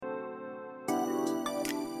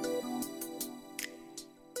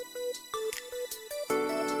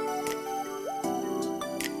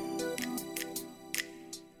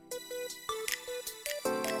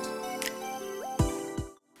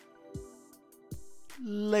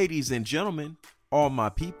Ladies and gentlemen, all my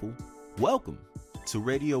people, welcome to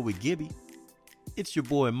Radio with Gibby. It's your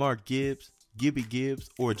boy Mark Gibbs, Gibby Gibbs,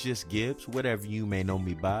 or just Gibbs, whatever you may know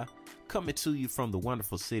me by, coming to you from the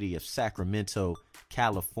wonderful city of Sacramento,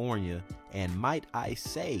 California. And might I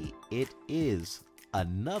say, it is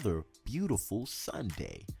another beautiful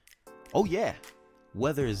Sunday. Oh yeah,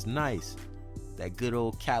 weather is nice. That good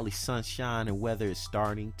old Cali sunshine and weather is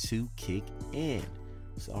starting to kick in.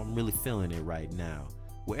 So I'm really feeling it right now.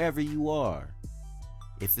 Wherever you are,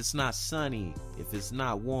 if it's not sunny, if it's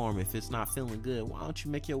not warm, if it's not feeling good, why don't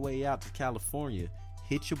you make your way out to California?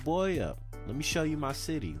 Hit your boy up. Let me show you my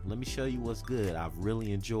city. Let me show you what's good. I've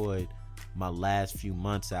really enjoyed my last few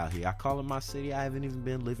months out here. I call it my city. I haven't even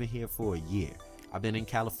been living here for a year. I've been in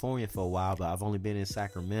California for a while, but I've only been in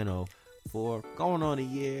Sacramento for going on a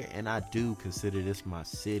year, and I do consider this my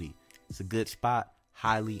city. It's a good spot,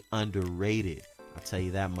 highly underrated. I'll tell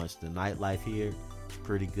you that much. The nightlife here is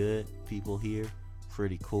pretty good. People here,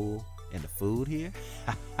 pretty cool. And the food here,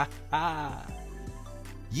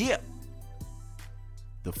 yeah.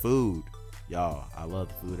 The food. Y'all, I love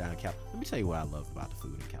the food out in California. Let me tell you what I love about the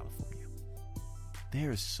food in California.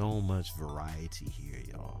 There is so much variety here,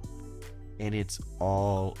 y'all. And it's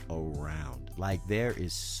all around. Like, there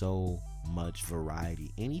is so much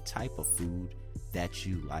variety. Any type of food that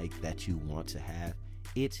you like, that you want to have,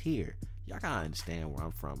 it's here. Y'all gotta understand where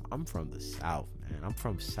I'm from. I'm from the South, man. I'm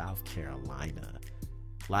from South Carolina.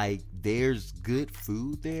 Like, there's good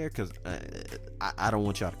food there, because I don't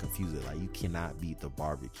want y'all to confuse it. Like, you cannot beat the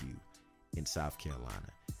barbecue in South Carolina,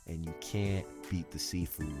 and you can't beat the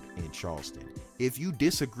seafood in Charleston. If you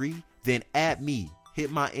disagree, then add me.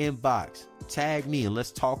 Hit my inbox. Tag me, and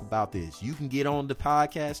let's talk about this. You can get on the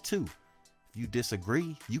podcast, too. If you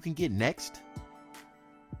disagree, you can get next.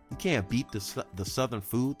 You can't beat the Southern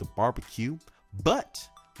food, the barbecue. But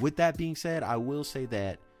with that being said, I will say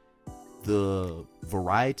that the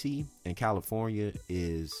variety in California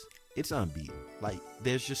it's unbeaten. Like,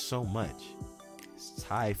 there's just so much. It's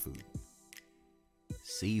Thai food,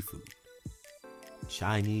 seafood,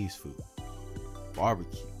 Chinese food,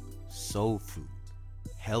 barbecue, soul food,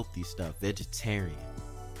 healthy stuff, vegetarian,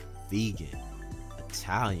 vegan,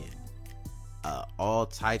 Italian. All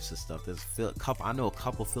types of stuff. I know a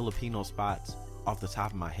couple Filipino spots off the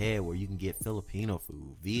top of my head where you can get Filipino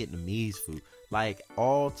food, Vietnamese food, like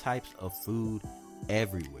all types of food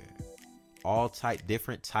everywhere.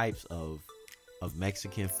 Different types of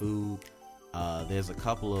Mexican food. There's a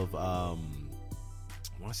couple of I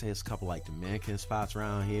want to say it's a couple like Dominican spots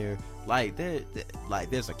around here. Like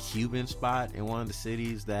there's a Cuban spot in one of the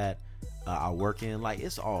cities that I work in. Like,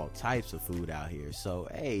 it's all types of food out here. So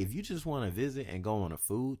hey, if you just want to visit and go on a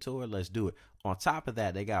food tour, let's do it. On top of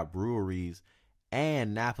that, they got breweries,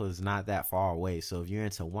 and Napa is not that far away. So if you're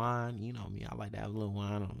into wine, you know me, I like to have a little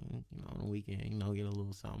wine on the weekend, get a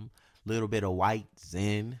little something, little bit of white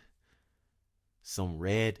Zen, some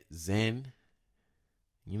red Zen.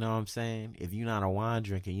 You know what I'm saying? If you're not a wine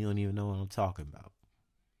drinker, you don't even know what I'm talking about.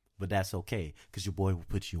 But that's okay, because your boy will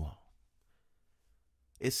put you on.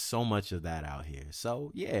 It's so much of that out here.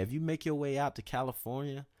 So, yeah, if you make your way out to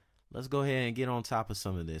California, let's go ahead and get on top of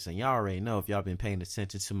some of this. And y'all already know, if y'all been paying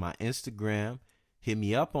attention to my Instagram, hit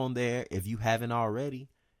me up on there if you haven't already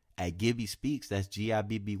at Gibby Speaks. That's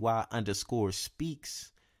GIBBY_speaks.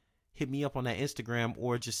 Hit me up on that Instagram,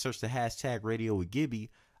 or just search the hashtag Radio with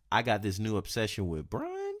Gibby. I got this new obsession with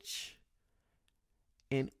brunch.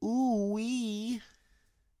 And ooh-wee.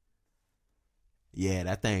 Yeah,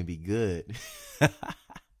 that thing be good.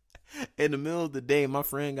 In the middle of the day, my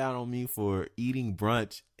friend got on me for eating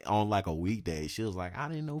brunch on like a weekday. She was like, I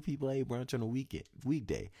didn't know people ate brunch on a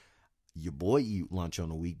weekday. Your boy eat lunch on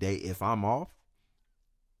a weekday if I'm off.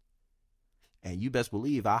 And you best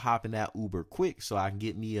believe I hop in that Uber quick so I can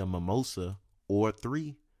get me a mimosa or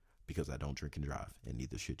 3, because I don't drink and drive, and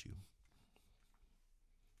neither should you.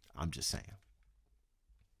 I'm just saying.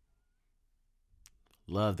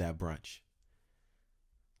 Love that brunch.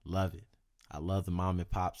 Love it. I love the mom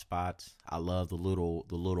and pop spots. I love the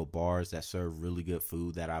little bars that serve really good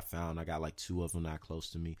food that I found. I got like 2 of them not close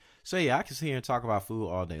to me. So yeah, I can sit here and talk about food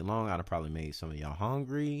all day long. I'd have probably made some of y'all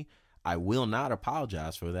hungry. I will not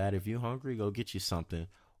apologize for that. If you're hungry, go get you something,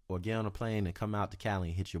 or get on a plane and come out to Cali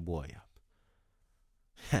and hit your boy up.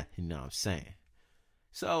 You know what I'm saying?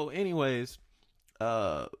 So anyways,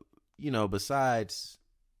 besides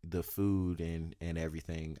the food and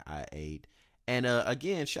everything I ate, and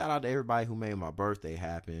again, shout out to everybody who made my birthday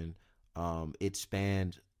happen. It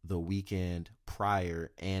spanned the weekend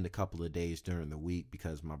prior and a couple of days during the week,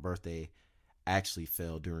 because my birthday actually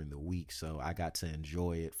fell during the week, so I got to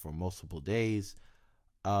enjoy it for multiple days.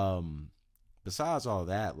 besides all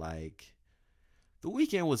that, like, the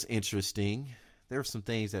weekend was interesting. There were some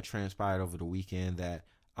things that transpired over the weekend that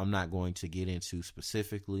I'm not going to get into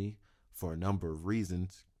specifically for a number of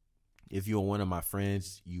reasons. If you're one of my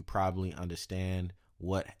friends, you probably understand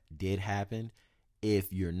what did happen.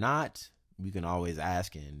 If you're not, you can always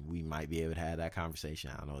ask and we might be able to have that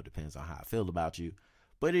conversation. I don't know. It depends on how I feel about you,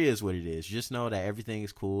 but it is what it is. Just know that everything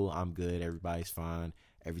is cool. I'm good. Everybody's fine.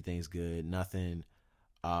 Everything's good. Nothing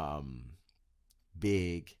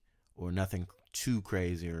big or nothing too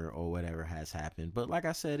crazy or whatever has happened. But like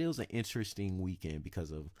I said, it was an interesting weekend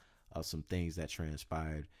because of some things that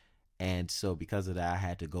transpired. And so because of that, I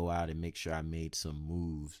had to go out and make sure I made some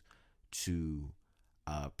moves to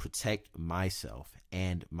protect myself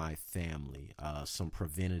and my family, some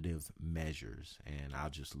preventative measures. And I'll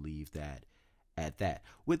just leave that at that.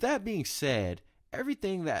 With that being said,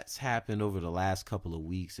 everything that's happened over the last couple of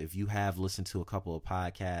weeks, if you have listened to a couple of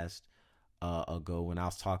podcasts ago when I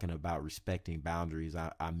was talking about respecting boundaries,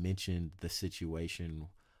 I mentioned the situation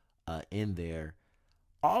in there.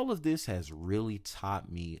 All of this has really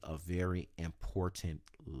taught me a very important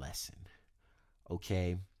lesson.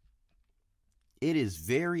 Okay? It is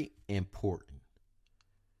very important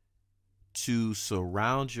to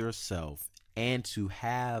surround yourself and to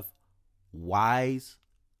have wise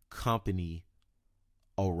company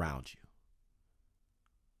around you.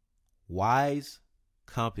 Wise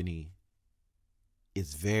company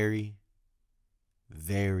is very,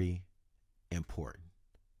 very important.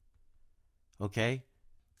 Okay?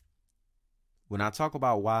 When I talk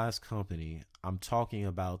about wise company, I'm talking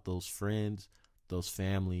about those friends, those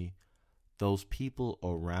family, those people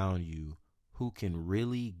around you who can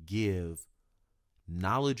really give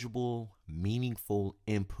knowledgeable, meaningful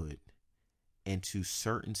input into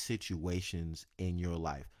certain situations in your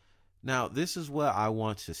life. Now, this is what I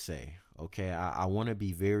want to say, okay? I want to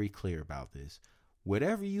be very clear about this.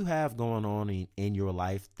 Whatever you have going on in your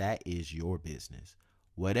life, that is your business.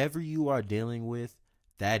 Whatever you are dealing with,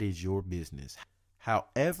 that is your business.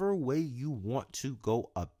 However way you want to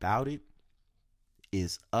go about it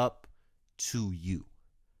is up to you.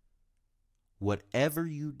 Whatever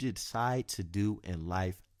you decide to do in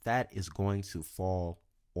life, that is going to fall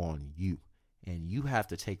on you. And you have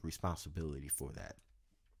to take responsibility for that.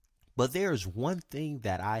 But there is one thing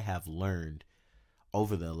that I have learned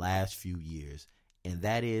over the last few years, and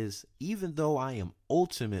that is, even though I am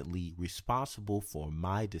ultimately responsible for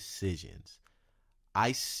my decisions,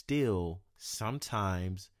 I still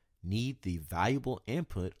sometimes need the valuable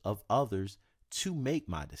input of others to make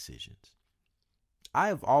my decisions. I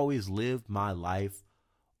have always lived my life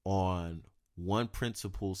on one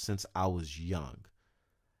principle since I was young.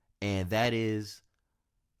 And that is,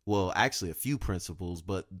 well, actually a few principles,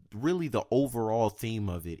 but really the overall theme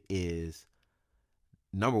of it is,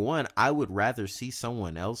 number one, I would rather see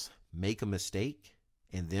someone else make a mistake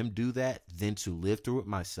and them do that than to live through it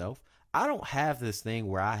myself. I don't have this thing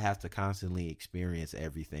where I have to constantly experience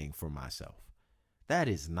everything for myself. That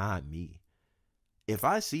is not me. If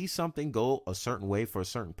I see something go a certain way for a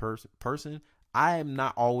certain person, I am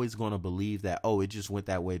not always going to believe that, oh, it just went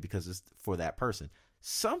that way because it's for that person.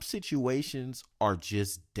 Some situations are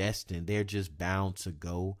just destined. They're just bound to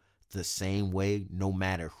go the same way no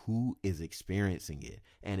matter who is experiencing it.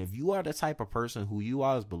 And if you are the type of person who you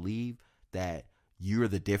always believe that you're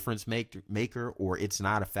the difference maker or it's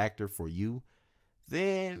not a factor for you,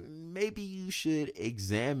 then maybe you should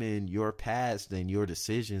examine your past and your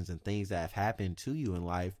decisions and things that have happened to you in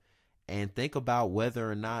life and think about whether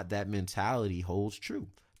or not that mentality holds true,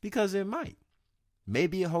 because it might.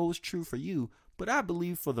 Maybe it holds true for you, but I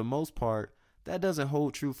believe for the most part, that doesn't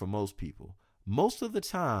hold true for most people. Most of the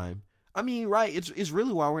time, I mean, right, it's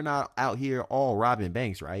really why we're not out here all robbing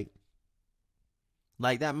banks, right?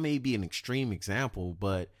 Like, that may be an extreme example,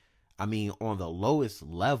 but I mean, on the lowest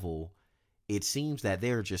level, it seems that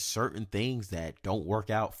there are just certain things that don't work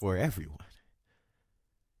out for everyone.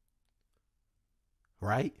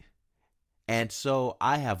 Right? And so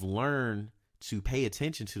I have learned to pay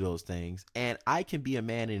attention to those things. And I can be a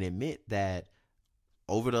man and admit that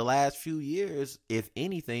over the last few years, if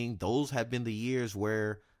anything, those have been the years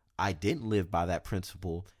where I didn't live by that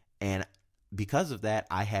principle. And because of that,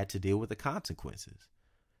 I had to deal with the consequences.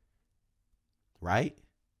 Right?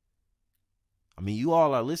 I mean, you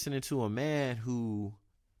all are listening to a man who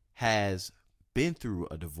has been through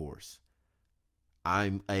a divorce.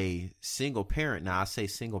 I'm a single parent. Now, I say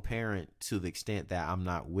single parent to the extent that I'm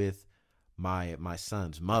not with my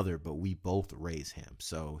son's mother, but we both raise him.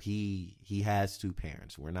 So he has two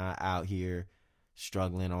parents. We're not out here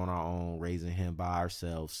struggling on our own, raising him by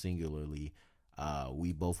ourselves singularly.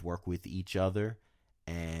 We both work with each other,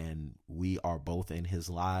 and we are both in his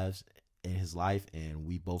life, and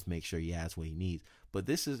we both make sure he has what he needs. But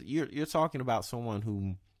this is, you're talking about someone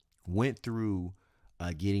who went through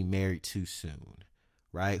getting married too soon,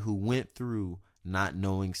 right? Who went through not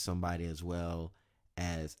knowing somebody as well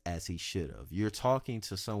as he should have. You're talking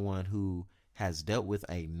to someone who has dealt with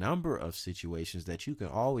a number of situations that you can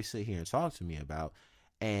always sit here and talk to me about.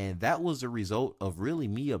 And that was the result of really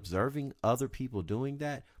me observing other people doing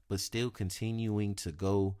that, but still continuing to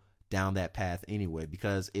go down that path anyway,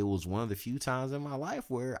 because it was one of the few times in my life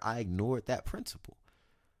where I ignored that principle,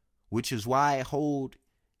 which is why I hold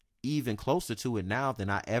even closer to it now than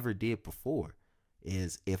I ever did before.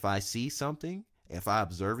 Is if I see something, if I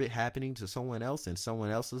observe it happening to someone else in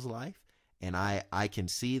someone else's life, and I can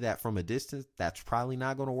see that from a distance, that's probably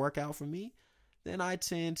not going to work out for me, then I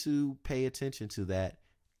tend to pay attention to that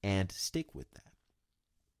and stick with that.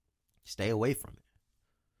 Stay away from it.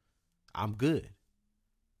 I'm good.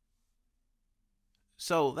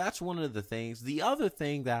 So that's one of the things. The other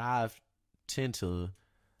thing that I've tend to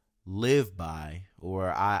live by, or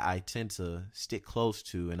I tend to stick close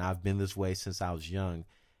to, and I've been this way since I was young,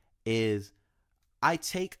 is I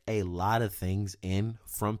take a lot of things in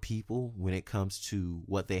from people when it comes to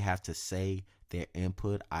what they have to say, their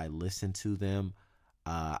input. I listen to them.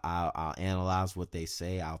 I'll analyze what they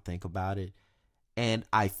say. I'll think about it, and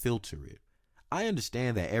I filter it. I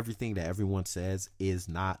understand that everything that everyone says is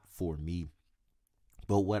not for me.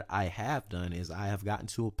 But what I have done is I have gotten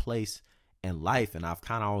to a place in life, and I've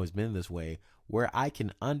kind of always been this way, where I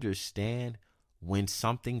can understand when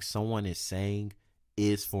something someone is saying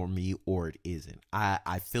is for me or it isn't.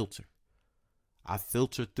 I filter. I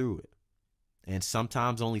filter through it. And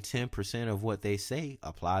sometimes only 10% of what they say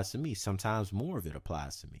applies to me. Sometimes more of it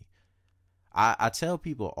applies to me. I tell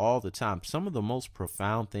people all the time, some of the most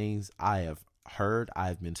profound things I have heard,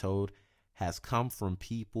 I've been told, has come from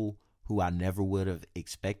people who I never would have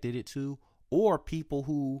expected it to, or people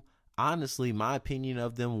who, honestly, my opinion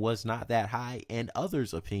of them was not that high, and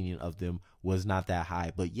others' opinion of them was not that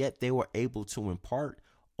high, but yet they were able to impart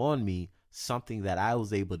on me something that I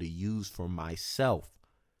was able to use for myself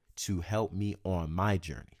to help me on my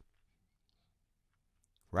journey.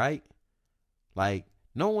 Right? Like,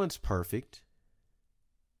 no one's perfect.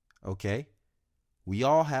 Okay? We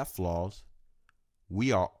all have flaws.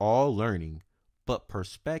 We are all learning, but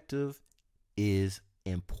perspective is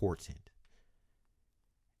important.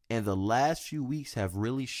 And the last few weeks have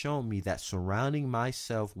really shown me that surrounding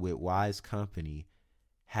myself with wise company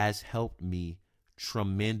has helped me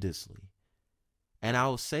tremendously. And I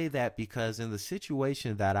will say that because in the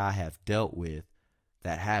situation that I have dealt with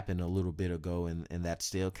that happened a little bit ago, and that's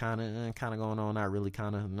still kind of going on, not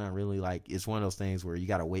really, like, it's one of those things where you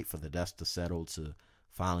got to wait for the dust to settle to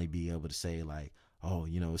finally be able to say, like, oh,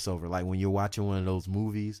 it's over. Like when you're watching one of those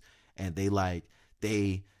movies and they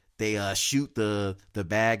shoot the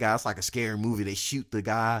bad guy. It's like a scary movie. They shoot the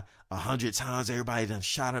guy 100 times. Everybody done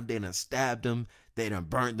shot him. They done stabbed him. They done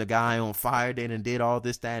burnt the guy on fire. They done did all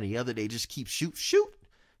this, that, and the other. They just keep shoot.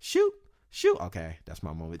 Okay, that's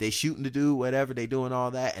my moment. They shooting the dude, whatever. They doing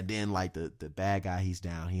all that. And then like the bad guy, he's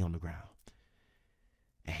down. He on the ground.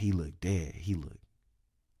 And he looked dead. He looked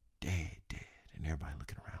dead. And everybody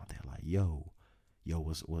looking around there like, yo,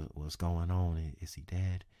 what's going on? Is he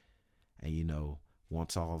dead? And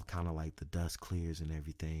once all kind of like the dust clears and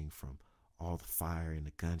everything from all the fire and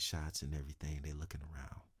the gunshots and everything, they looking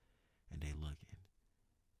around and they looking.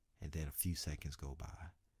 And then a few seconds go by.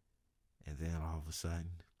 And then all of a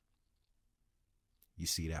sudden, you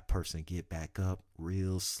see that person get back up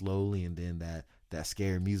real slowly. And then that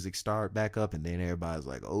scary music start back up. And then everybody's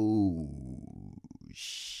like, oh,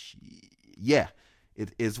 yeah.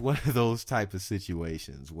 It's one of those type of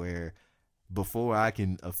situations where before I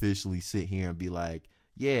can officially sit here and be like,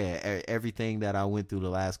 yeah, everything that I went through the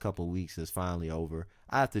last couple of weeks is finally over,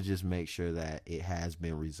 I have to just make sure that it has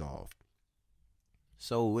been resolved.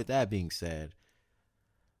 So with that being said,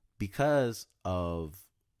 because of,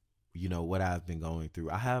 what I've been going through,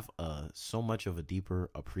 I have so much of a deeper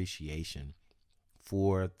appreciation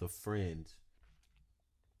for the friends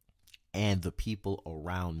and the people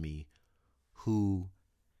around me who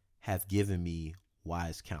have given me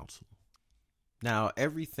wise counsel. Now,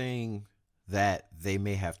 everything that they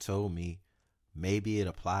may have told me, maybe it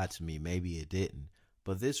applied to me, maybe it didn't.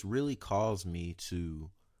 But this really caused me to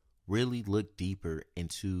really look deeper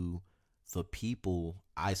into the people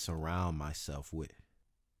I surround myself with.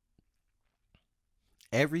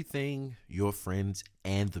 Everything your friends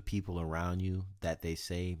and the people around you that they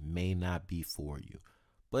say may not be for you.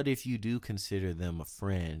 But if you do consider them a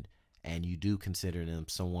friend and you do consider them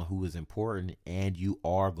someone who is important and you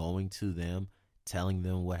are going to them telling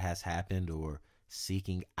them what has happened or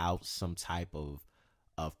seeking out some type of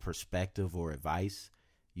perspective or advice,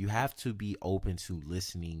 you have to be open to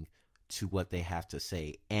listening to what they have to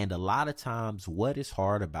say. And a lot of times, what is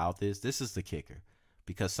hard about this is the kicker,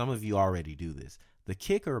 because some of you already do this. The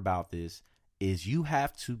kicker about this is you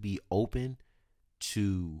have to be open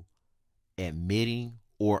to admitting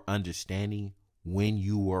or understanding when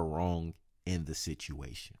you were wrong in the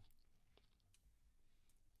situation.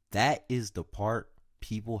 That is the part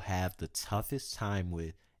people have the toughest time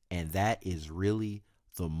with, and that is really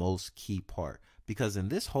the most key part. Because in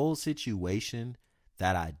this whole situation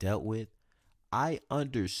that I dealt with, I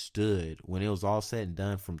understood when it was all said and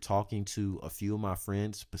done, from talking to a few of my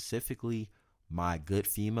friends, specifically my good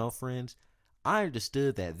female friends, I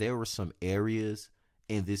understood that there were some areas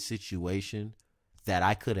in this situation that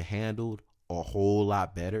I could have handled a whole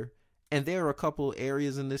lot better. And there are a couple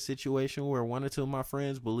areas in this situation where one or two of my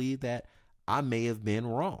friends believed that I may have been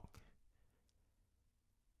wrong.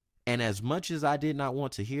 And as much as I did not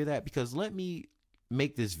want to hear that, because let me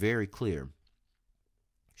make this very clear,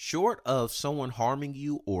 short of someone harming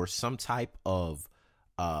you or some type of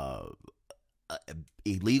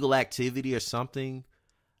illegal activity or something,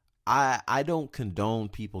 I don't condone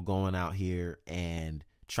people going out here and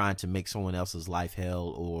trying to make someone else's life hell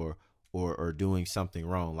or doing something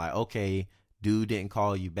wrong. Like, okay, dude didn't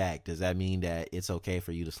call you back. Does that mean that it's okay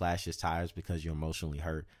for you to slash his tires because you're emotionally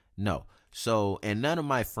hurt? No. So, and none of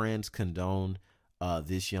my friends condone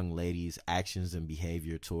this young lady's actions and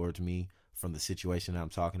behavior towards me from the situation that I'm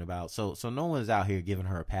talking about. So no one's out here giving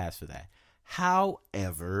her a pass for that.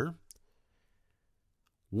 However,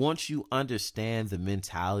 once you understand the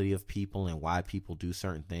mentality of people and why people do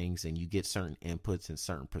certain things, and you get certain inputs and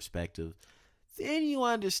certain perspectives, then you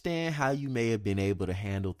understand how you may have been able to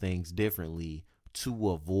handle things differently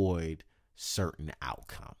to avoid certain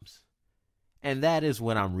outcomes. And that is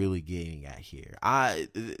what I'm really getting at here.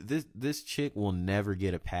 This chick will never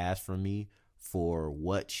get a pass from me for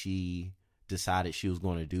what she decided she was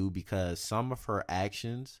going to do, because some of her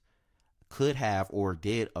actions could have or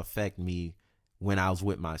did affect me when I was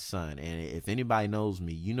with my son. And if anybody knows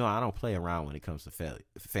me, you know I don't play around when it comes to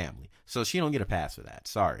family. So she don't get a pass for that.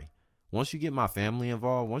 Sorry. Once you get my family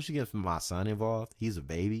involved, once you get my son involved, he's a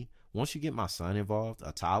baby. Once you get my son involved,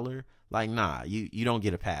 a toddler, like, nah, you don't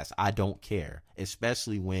get a pass. I don't care.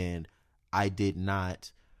 Especially when I did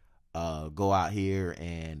not go out here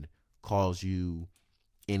and cause you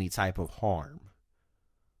any type of harm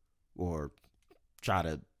or try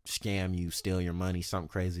to scam you, steal your money, something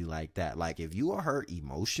crazy like that. Like, if you are hurt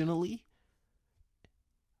emotionally,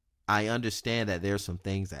 I understand that there's some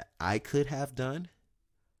things that I could have done,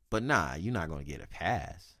 but nah, you're not going to get a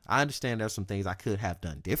pass. I understand there's some things I could have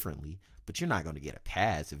done differently, but you're not going to get a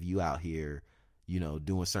pass if you out here,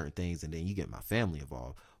 doing certain things and then you get my family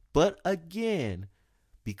involved. But again,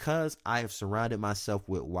 because I have surrounded myself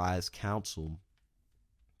with wise counsel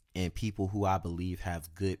and people who I believe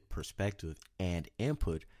have good perspective and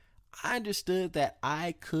input, I understood that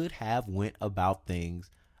I could have went about things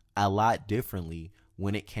a lot differently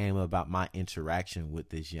when it came about my interaction with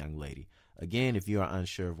this young lady. Again, if you are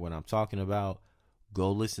unsure of what I'm talking about,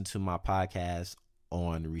 go listen to my podcast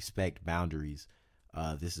on respect boundaries.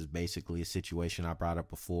 This is basically a situation I brought up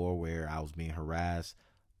before where I was being harassed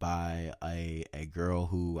by a girl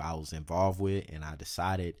who I was involved with, and I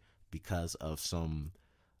decided, because of some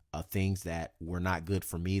things that were not good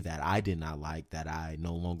for me that I did not like, that I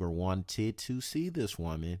no longer wanted to see this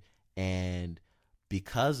woman. And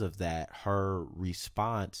because of that, her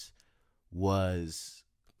response was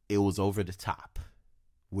over the top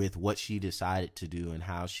with what she decided to do and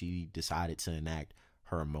how she decided to enact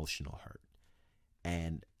her emotional hurt.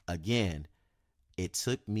 And again, it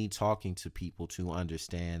took me talking to people to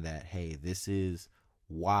understand that, hey, this is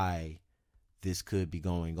why this could be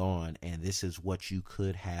going on, and this is what you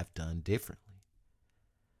could have done differently.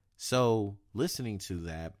 So listening to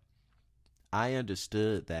that, I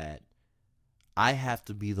understood that I have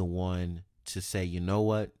to be the one to say, you know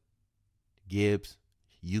what, Gibbs,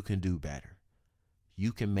 you can do better.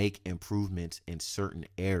 You can make improvements in certain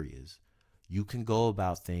areas. You can go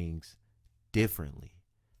about things differently.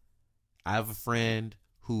 I have a friend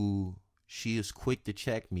who, she is quick to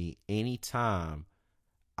check me anytime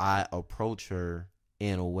I approach her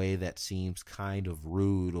in a way that seems kind of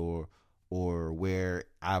rude, or where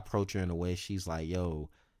I approach her in a way she's like, yo,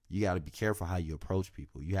 you got to be careful how you approach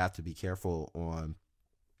people. You have to be careful on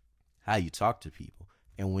how you talk to people.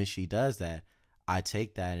 And when she does that, I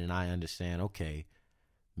take that and I understand, okay,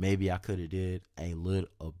 maybe I could have did a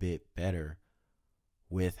little bit better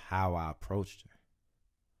with how I approached her.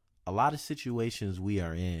 A lot of situations we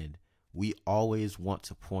are in, we always want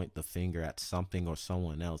to point the finger at something or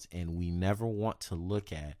someone else, and we never want to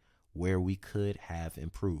look at where we could have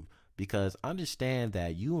improved. Because understand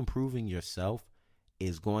that you improving yourself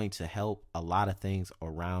is going to help a lot of things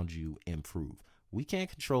around you improve. We can't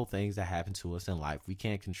control things that happen to us in life. We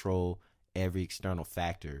can't control every external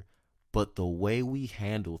factor, but the way we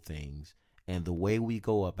handle things and the way we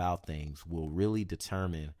go about things will really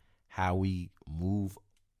determine how we move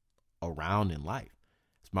around in life.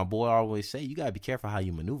 As my boy always say, you got to be careful how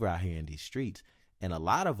you maneuver out here in these streets. And a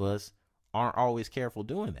lot of us aren't always careful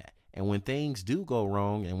doing that. And when things do go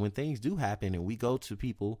wrong and when things do happen and we go to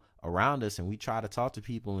people around us and we try to talk to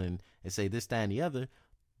people and say this, that, and the other,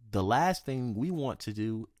 the last thing we want to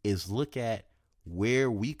do is look at where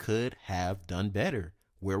we could have done better,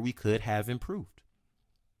 where we could have improved.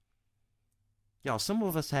 Y'all, some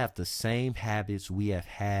of us have the same habits we have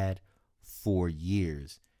had for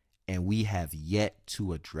years, and we have yet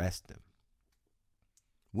to address them.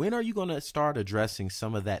 When are you going to start addressing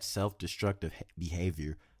some of that self-destructive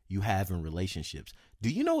behavior you have in relationships? Do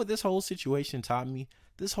you know what this whole situation taught me?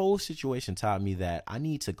 This whole situation taught me that I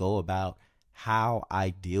need to go about how I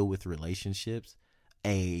deal with relationships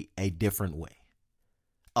a different way,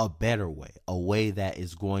 a better way, a way that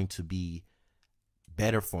is going to be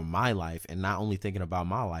better for my life, and not only thinking about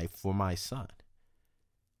my life, for my son.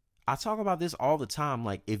 I talk about this all the time.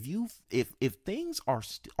 Like if things are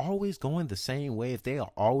always going the same way, if they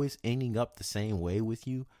are always ending up the same way with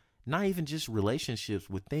you, not even just relationships,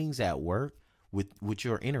 with things at work, with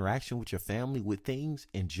your interaction with your family, with things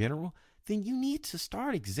in general, then you need to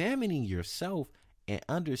start examining yourself and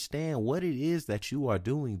understand what it is that you are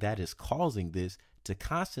doing that is causing this to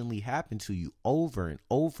constantly happen to you over and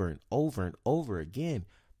over and over and over again.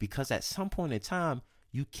 Because at some point in time,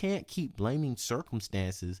 you can't keep blaming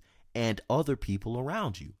circumstances and other people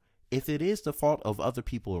around you. If it is the fault of other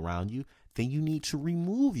people around you, then you need to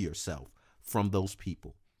remove yourself from those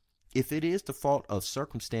people. If it is the fault of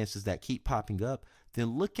circumstances that keep popping up,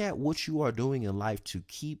 then look at what you are doing in life to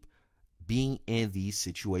keep being in these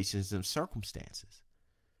situations and circumstances.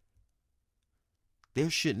 There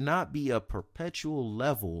should not be a perpetual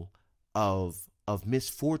level of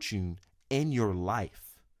misfortune in your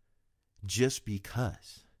life just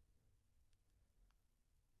because.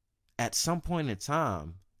 At some point in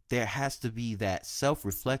time, there has to be that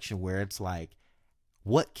self-reflection where it's like,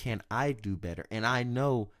 what can I do better? And I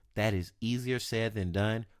know that is easier said than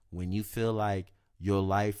done when you feel like your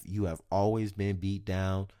life, you have always been beat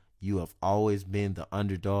down. You have always been the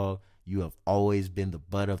underdog. You have always been the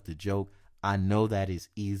butt of the joke. I know that is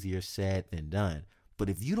easier said than done. But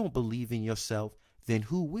if you don't believe in yourself, then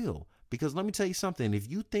who will? Because let me tell you something. If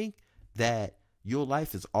you think that your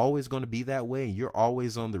life is always going to be that way and you're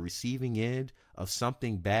always on the receiving end of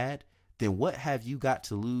something bad, then what have you got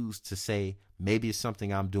to lose to say, maybe it's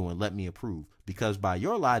something I'm doing, let me improve? Because by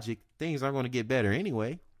your logic, things aren't going to get better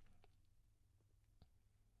anyway.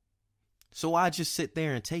 So I just sit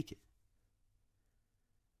there and take it.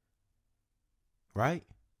 Right?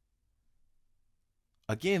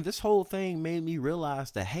 Again, this whole thing made me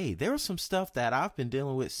realize that, hey, there was some stuff that I've been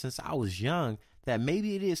dealing with since I was young, that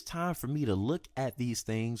maybe it is time for me to look at these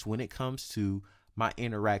things when it comes to my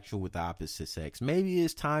interaction with the opposite sex. Maybe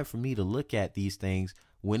it's time for me to look at these things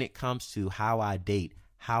when it comes to how I date,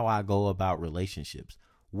 how I go about relationships.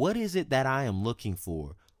 What is it that I am looking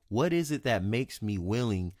for? What is it that makes me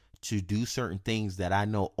willing to do certain things that I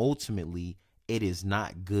know ultimately it is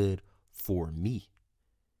not good for me?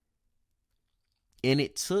 And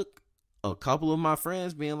it took a couple of my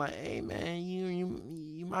friends being like, hey man,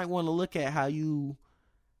 you might want to look at how you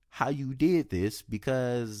did this,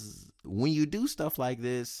 because when you do stuff like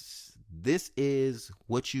this is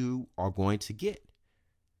what you are going to get.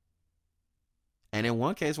 And in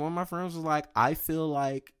one case, one of my friends was like, I feel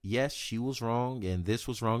like, yes, she was wrong and this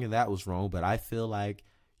was wrong and that was wrong, but I feel like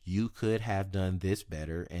you could have done this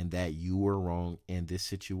better and that you were wrong in this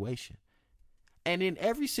situation. And in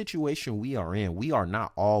every situation we are in, we are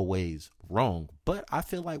not always wrong, but I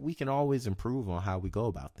feel like we can always improve on how we go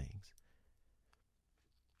about things.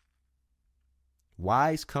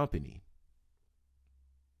 Wise company.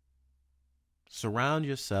 Surround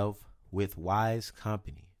yourself with wise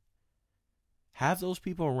company. Have those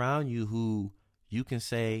people around you who you can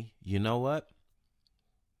say, you know what?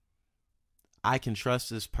 I can trust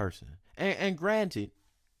this person. And granted,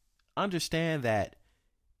 understand that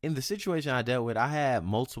in the situation I dealt with, I had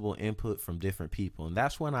multiple input from different people. And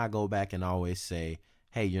that's when I go back and always say,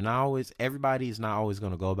 hey, everybody is not always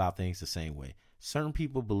going to go about things the same way. Certain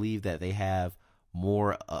people believe that they have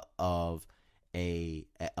more of a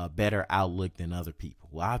better outlook than other people.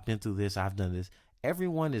 Well, I've been through this, I've done this.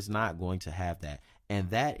 Everyone is not going to have that. And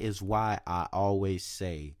that is why I always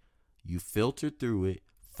say you filter through it,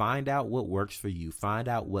 find out what works for you, find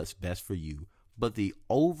out what's best for you. But the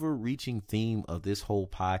overreaching theme of this whole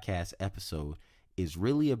podcast episode is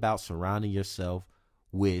really about surrounding yourself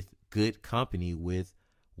with good company, with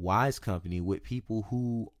wise company, with people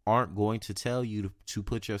who aren't going to tell you to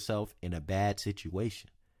put yourself in a bad situation.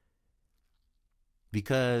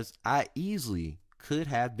 Because I easily could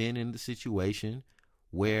have been in the situation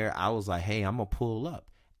where I was like, hey, I'm going to pull up.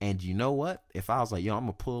 And you know what? If I was like, yo, I'm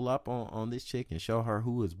going to pull up on this chick and show her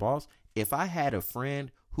who is boss. If I had a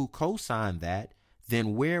friend who co-signed that,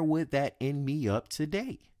 then where would that end me up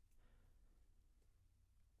today?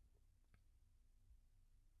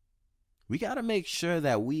 We got to make sure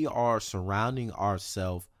that we are surrounding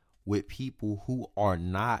ourselves with people who are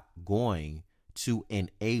not going to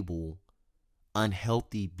enable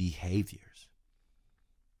unhealthy behaviors.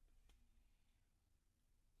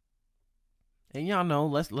 And y'all know,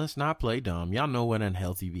 let's not play dumb. Y'all know what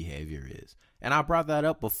unhealthy behavior is. And I brought that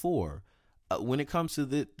up before. When it comes to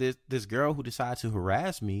this girl who decided to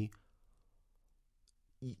harass me,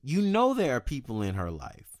 you know there are people in her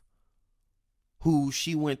life who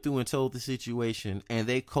she went through and told the situation and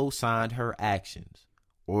they co-signed her actions.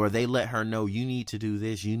 Or they let her know, you need to do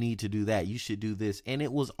this, you need to do that, you should do this. And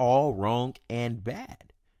it was all wrong and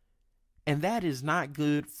bad. And that is not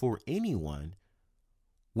good for anyone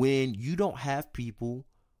when you don't have people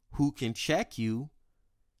who can check you,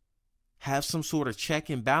 have some sort of check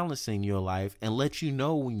and balance in your life and let you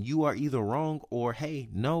know when you are either wrong or, hey,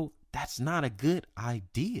 no, that's not a good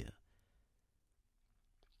idea.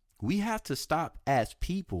 We have to stop as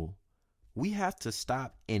people. We have to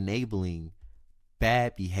stop enabling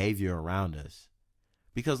bad behavior around us.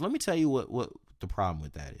 Because let me tell you what the problem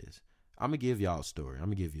with that is. I'm going to give y'all a story. I'm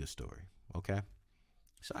going to give you a story. Okay.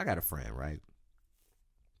 So I got a friend, right?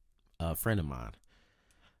 A friend of mine.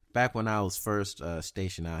 Back when I was first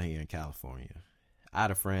stationed out here in California, I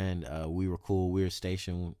had a friend. We were cool. We were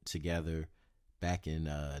stationed together back in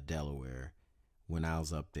Delaware when I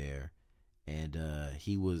was up there. And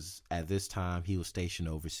he was, at this time, he was stationed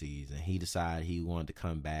overseas. And he decided he wanted to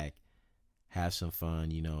come back, have some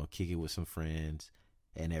fun, you know, kick it with some friends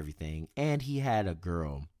and everything. And he had a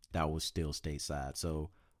girl that was still stateside. So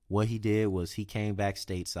what he did was he came back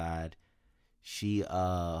stateside. She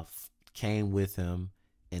came with him.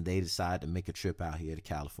 And they decided to make a trip out here to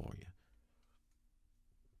California.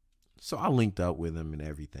 So I linked up with them and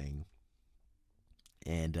everything.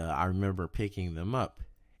 And I remember picking them up.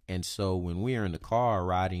 And so when we were in the car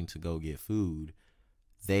riding to go get food,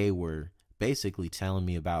 they were basically telling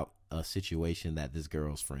me about a situation that this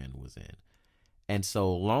girl's friend was in. And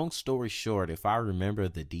so long story short, if I remember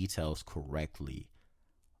the details correctly,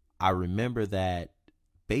 I remember that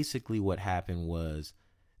basically what happened was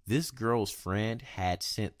this girl's friend had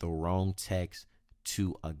sent the wrong text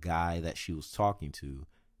to a guy that she was talking to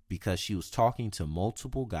because she was talking to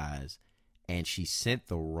multiple guys, and she sent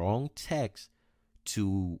the wrong text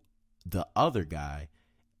to the other guy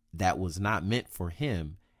that was not meant for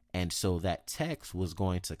him. And so that text was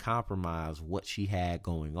going to compromise what she had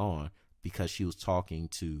going on because she was talking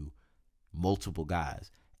to multiple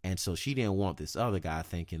guys. And so she didn't want this other guy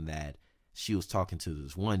thinking that she was talking to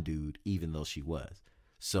this one dude, even though she was.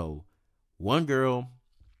 So one girl,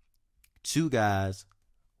 two guys,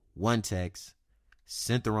 one text,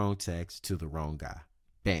 sent the wrong text to the wrong guy.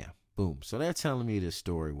 Bam, boom. So they're telling me this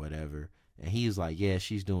story, whatever. And he's like, yeah,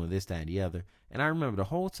 she's doing this, that, and the other. And I remember the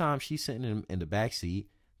whole time she's sitting in the back seat.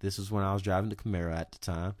 This was when I was driving the Camaro at the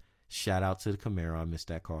time. Shout out to the Camaro. I missed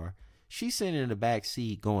that car. She's sitting in the back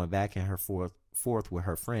seat going back and forth with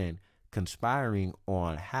her friend, conspiring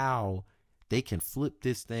on how they can flip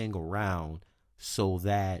this thing around so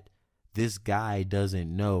that this guy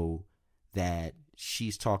doesn't know that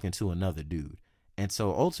she's talking to another dude. And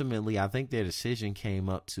so ultimately, I think their decision came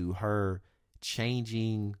up to her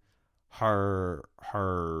changing her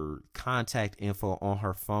contact info on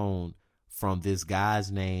her phone from this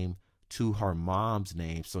guy's name to her mom's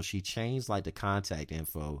name. So she changed like the contact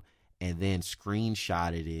info and then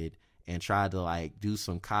screenshotted it and tried to like do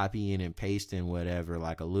some copying and pasting, whatever,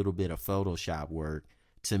 like a little bit of Photoshop work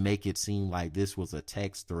to make it seem like this was a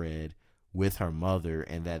text thread with her mother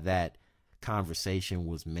and that conversation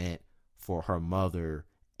was meant for her mother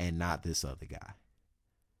and not this other guy.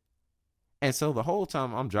 And so the whole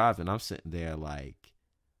time I'm driving, I'm sitting there like,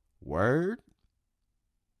 word?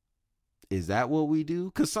 Is that what we do?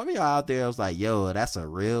 Because some of y'all out there was like, yo, that's a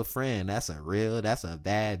real friend. That's a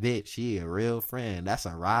bad bitch. She a real friend. That's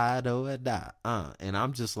a ride or a die. And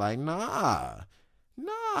I'm just like, nah.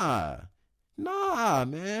 Nah,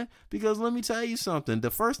 man. Because let me tell you something.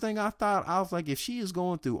 The first thing I thought, I was like, if she is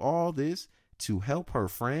going through all this to help her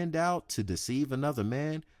friend out to deceive another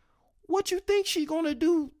man, what you think she gonna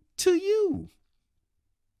do to you?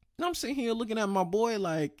 And I'm sitting here looking at my boy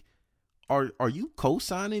like, are you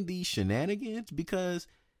co-signing these shenanigans? Because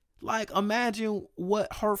like, imagine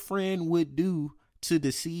what her friend would do to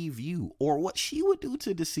deceive you, or what she would do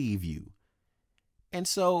to deceive you. And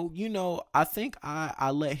so, I think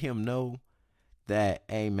I let him know that,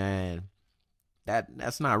 hey man,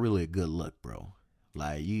 that's not really a good look, bro.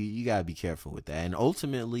 Like, you gotta be careful with that. And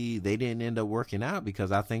ultimately they didn't end up working out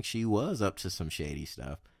because I think she was up to some shady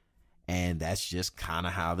stuff. And that's just kind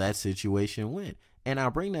of how that situation went. And I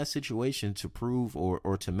bring that situation to prove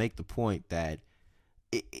or to make the point that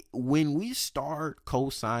when we start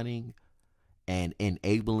co-signing and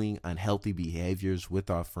enabling unhealthy behaviors with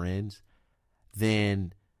our friends,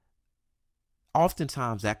 then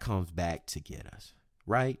oftentimes that comes back to get us,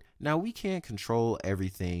 right? Now, we can't control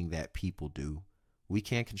everything that people do. We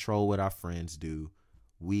can't control what our friends do.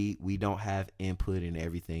 We don't have input in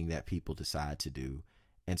everything that people decide to do.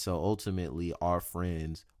 And so ultimately our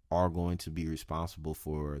friends are going to be responsible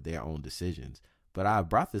for their own decisions. But I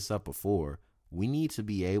brought this up before. We need to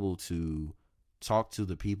be able to talk to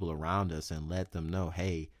the people around us and let them know,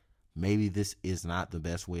 hey, maybe this is not the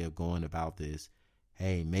best way of going about this.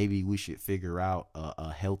 Hey, maybe we should figure out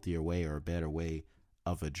a healthier way or a better way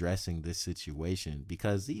of addressing this situation.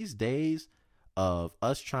 Because these days of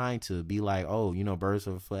us trying to be like, oh, birds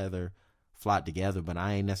of a feather flock together, but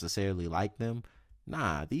I ain't necessarily like them.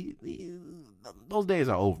 Nah, those days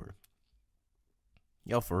are over.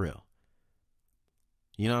 Yo, for real.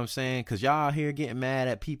 You know what I'm saying? Because y'all out here getting mad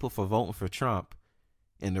at people for voting for Trump,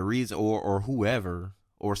 and the reason, or whoever,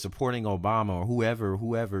 or supporting Obama, or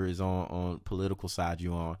whoever is on political side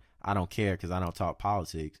you on. I don't care because I don't talk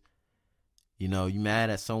politics. You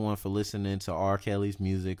mad at someone for listening to R. Kelly's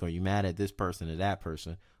music, or you mad at this person or that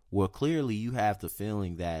person. Well, clearly you have the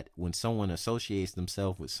feeling that when someone associates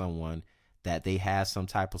themselves with someone, that they have some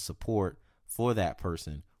type of support for that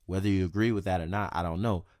person. Whether you agree with that or not, I don't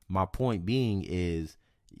know. My point being is,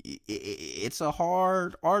 it's a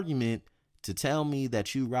hard argument to tell me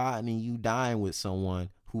that you riding and you dying with someone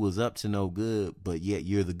who was up to no good, but yet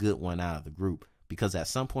you're the good one out of the group. Because at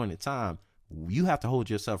some point in time, you have to hold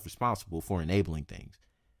yourself responsible for enabling things.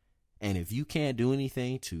 And if you can't do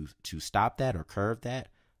anything to stop that or curb that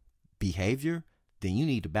behavior, then you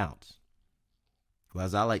need to bounce. Well,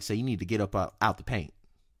 as I like to say, you need to get up out the paint.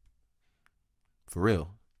 For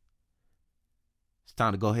real. It's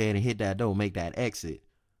time to go ahead and hit that door, make that exit.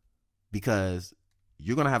 Because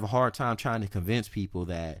you're going to have a hard time trying to convince people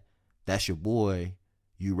that that's your boy,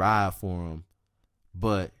 you ride for him,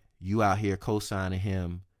 but you out here co-signing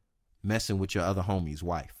him, messing with your other homie's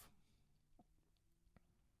wife.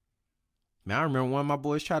 Man, I remember one of my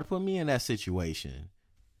boys tried to put me in that situation.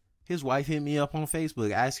 His wife hit me up on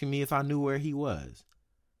Facebook asking me if I knew where he was.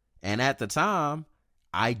 And at the time,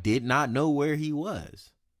 I did not know where he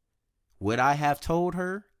was. Would I have told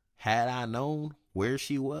her had I known where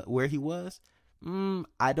he was?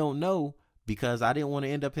 I don't know, because I didn't want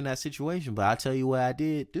to end up in that situation. But I tell you what I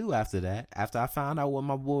did do after that. After I found out what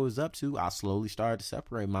my boy was up to, I slowly started to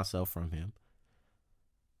separate myself from him.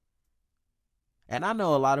 And I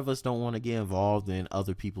know a lot of us don't want to get involved in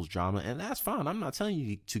other people's drama, and that's fine. I'm not telling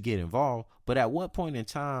you to get involved, but at what point in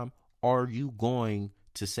time are you going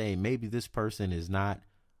to say, maybe this person is not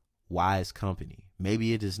wise company?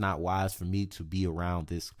 Maybe it is not wise for me to be around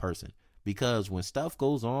this person. Because when stuff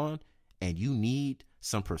goes on and you need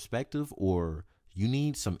some perspective or you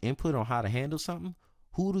need some input on how to handle something,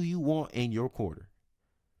 who do you want in your corner?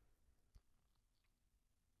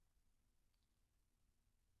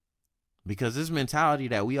 Because this mentality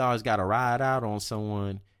that we always got to ride out on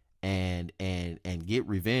someone and get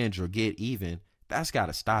revenge or get even, that's got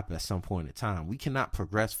to stop at some point in time. We cannot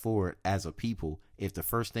progress forward as a people if the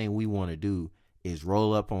first thing we want to do is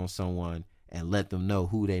roll up on someone and let them know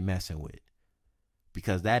who they messing with.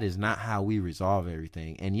 Because that is not how we resolve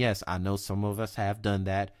everything. And yes, I know some of us have done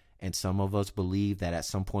that, and some of us believe that at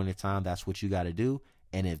some point in time that's what you got to do.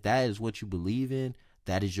 And if that is what you believe in,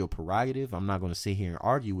 that is your prerogative. I'm not going to sit here and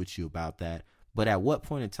argue with you about that. But at what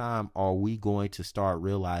point in time are we going to start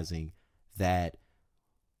realizing that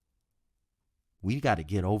we got to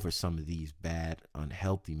get over some of these bad,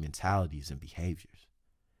 unhealthy mentalities and behaviors?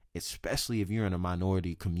 Especially if you're in a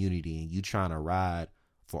minority community and you trying to ride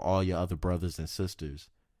for all your other brothers and sisters,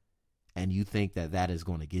 and you think that that is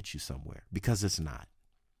going to get you somewhere, because it's not.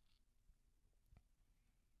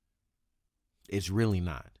 It's really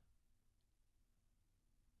not.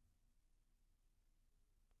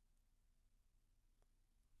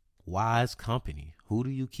 Wise company. Who do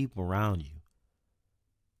you keep around you?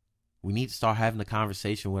 We need to start having a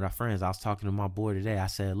conversation with our friends. I was talking to my boy today. I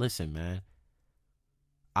said, listen, man,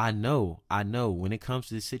 I know when it comes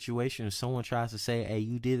to this situation, if someone tries to say, hey,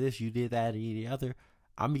 you did this, you did that, and the other,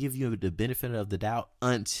 I'm going to give you the benefit of the doubt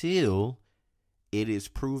until it is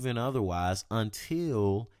proven otherwise,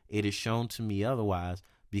 until it is shown to me otherwise,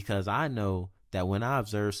 because I know that when I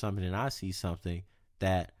observe something and I see something,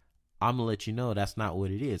 that I'm going to let you know that's not what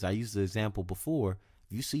it is. I used the example before.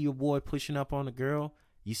 If you see your boy pushing up on a girl,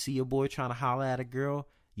 you see your boy trying to holler at a girl,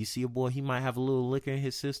 you see a boy, he might have a little liquor in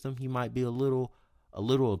his system, he might be a little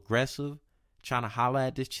aggressive, trying to holler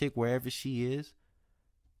at this chick wherever she is.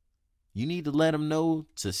 You need to let him know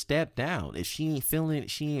to step down. If she ain't feeling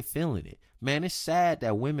it, she ain't feeling it. Man, it's sad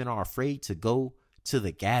that women are afraid to go to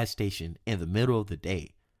the gas station in the middle of the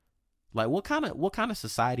day. Like, what kind of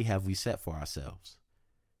society have we set for ourselves?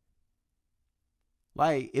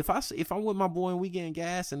 Like, if I'm with my boy and we getting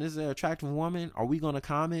gas and there's an attractive woman, are we going to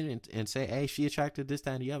comment and say, hey, she attracted this,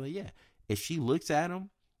 that, and the other? Yeah. If she looks at him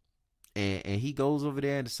and he goes over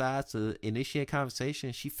there and decides to initiate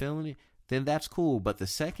conversation, she feeling it, then that's cool. But the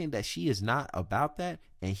second that she is not about that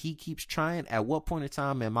and he keeps trying, at what point in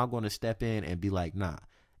time am I going to step in and be like, nah?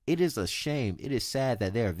 It is a shame. It is sad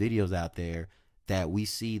that there are videos out there that we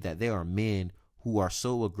see that there are men who are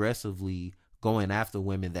so aggressively going after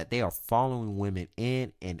women that they are following women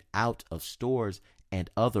in and out of stores and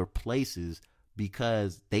other places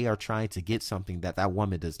because they are trying to get something that that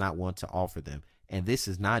woman does not want to offer them. And this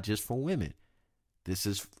is not just for women. This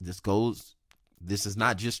is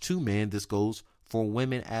not just to men. This goes for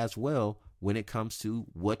women as well when it comes to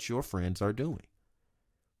what your friends are doing.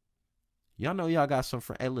 Y'all know y'all got some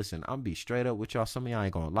friends. Hey, listen, I'm be straight up with y'all. Some of y'all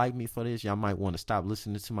ain't gonna like me for this. Y'all might want to stop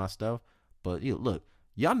listening to my stuff. But look,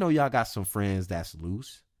 y'all know y'all got some friends that's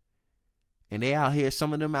loose. And they out here,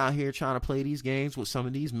 some of them out here trying to play these games with some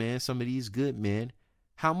of these men, some of these good men.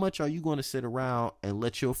 How much are you going to sit around and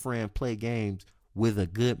let your friend play games with a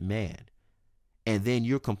good man? And then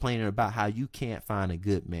you're complaining about how you can't find a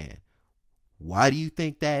good man. Why do you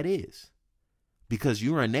think that is? Because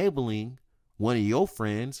you're enabling one of your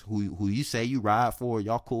friends who you say you ride for,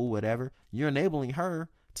 y'all cool, whatever. You're enabling her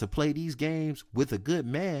to play these games with a good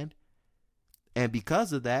man. And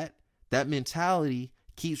because of that, that mentality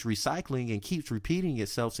keeps recycling and keeps repeating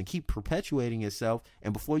itself and keep perpetuating itself.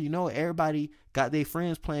 And before you know it, everybody got their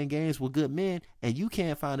friends playing games with good men, and you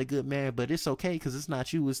can't find a good man, but it's okay because it's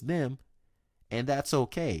not you, it's them. And that's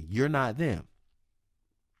okay. You're not them.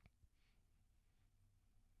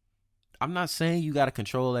 I'm not saying you got to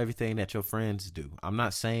control everything that your friends do. I'm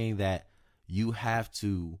not saying that you have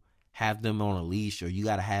to have them on a leash or you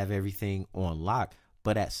got to have everything on lock.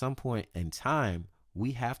 But at some point in time,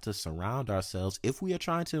 we have to surround ourselves if we are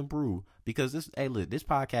trying to improve. Because this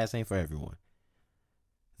podcast ain't for everyone.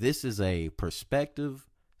 This is a perspective,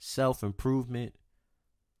 self-improvement,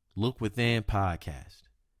 look within podcast.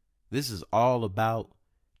 This is all about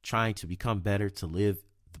trying to become better, to live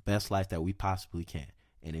the best life that we possibly can.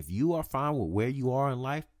 And if you are fine with where you are in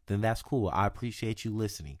life, then that's cool. I appreciate you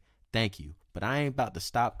listening. Thank you. But I ain't about to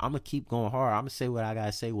stop. I'm going to keep going hard. I'm going to say what I got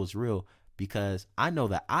to say was real, because I know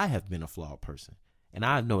that I have been a flawed person. And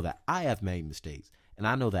I know that I have made mistakes. And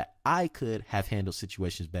I know that I could have handled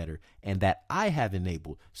situations better and that I have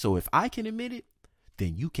enabled. So if I can admit it,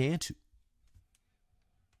 then you can too.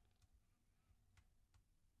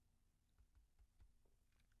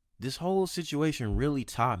 This whole situation really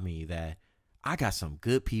taught me that I got some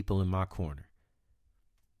good people in my corner.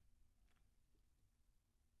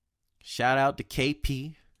 Shout out to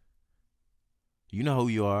KP. You know who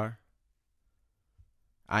you are.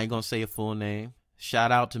 I ain't going to say your full name.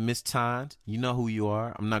 Shout out to Miss Tynes. You know who you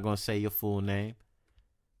are. I'm not going to say your full name.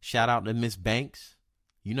 Shout out to Miss Banks.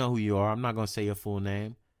 You know who you are. I'm not going to say your full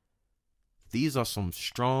name. These are some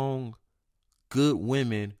strong, good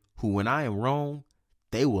women who, when I am wrong,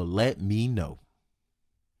 they will let me know.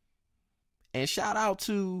 And shout out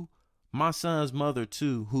to my son's mother,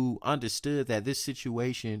 too, who understood that this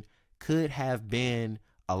situation could have been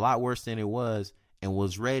a lot worse than it was and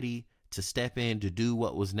was ready to step in to do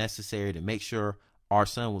what was necessary to make sure our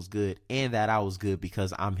son was good and that I was good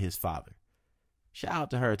because I'm his father. Shout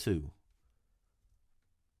out to her, too.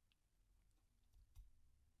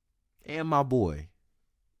 And my boy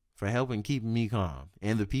for helping keeping me calm.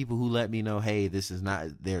 And the people who let me know, hey, this is not,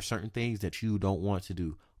 there are certain things that you don't want to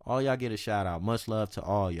do. All y'all get a shout out. Much love to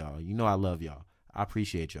all y'all. You know I love y'all. I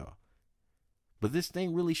appreciate y'all. But this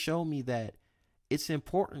thing really showed me that it's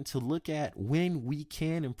important to look at when we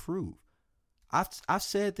can improve. I've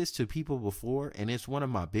said this to people before, and it's one of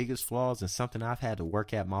my biggest flaws and something I've had to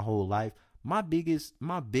work at my whole life. My biggest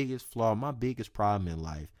flaw, my biggest problem in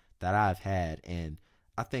life that I've had, and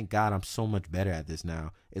I thank God I'm so much better at this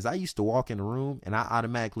now, is I used to walk in a room and I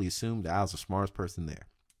automatically assumed that I was the smartest person there.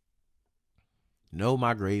 No,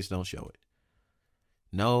 my grades don't show it.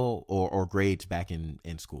 No, or grades back in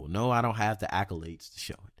school. No, I don't have the accolades to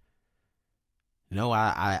show it. No,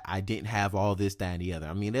 I didn't have all this, that, and the other.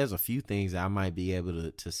 I mean, there's a few things I might be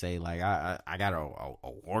able to say, like I got a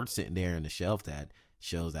award sitting there in the shelf that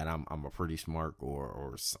shows that I'm a pretty smart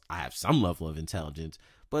or I have some level of intelligence.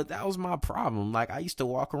 But that was my problem. Like I used to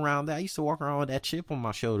walk around with that chip on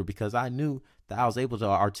my shoulder because I knew that I was able to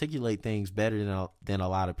articulate things better than a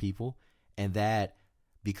lot of people, and that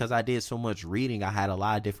because I did so much reading, I had a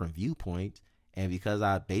lot of different viewpoints, and because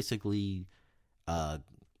I basically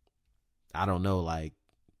I don't know, like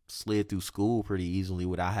slid through school pretty easily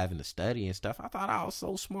without having to study and stuff, I thought I was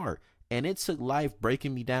so smart. And it took life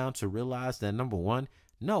breaking me down to realize that, number one,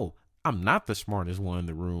 no, I'm not the smartest one in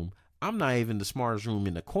the room. I'm not even the smartest room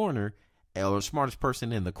in the corner or the smartest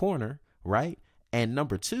person in the corner, right? And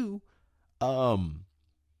number two,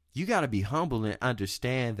 you got to be humble and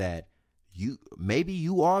understand that maybe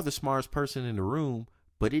you are the smartest person in the room,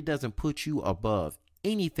 but it doesn't put you above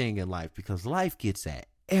anything in life, because life gets at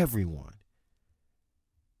everyone.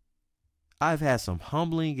 I've had some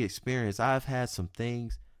humbling experience. I've had some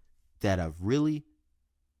things that have really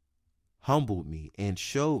humbled me and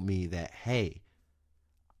showed me that, hey,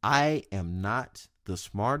 I am not the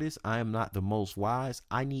smartest. I am not the most wise.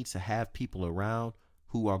 I need to have people around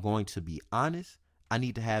who are going to be honest. I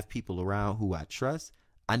need to have people around who I trust.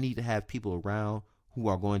 I need to have people around who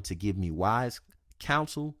are going to give me wise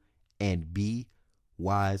counsel and be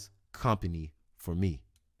wise company for me.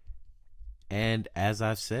 And as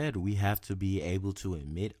I've said, we have to be able to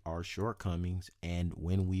admit our shortcomings and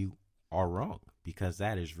when we are wrong, because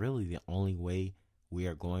that is really the only way we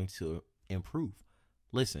are going to improve.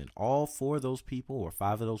 Listen, all four of those people or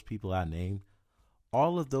five of those people I named,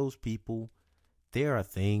 all of those people, there are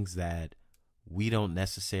things that we don't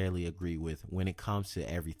necessarily agree with when it comes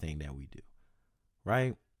to everything that we do,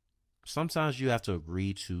 right? Sometimes you have to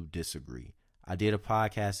agree to disagree. I did a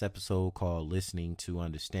podcast episode called Listening to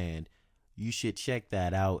Understand. You should check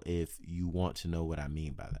that out if you want to know what I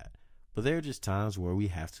mean by that. But there are just times where we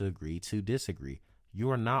have to agree to disagree. You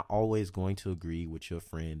are not always going to agree with your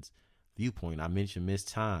friend's viewpoint. I mentioned Miss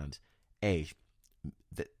Tons. Hey,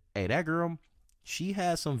 that girl, she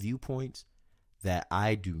has some viewpoints that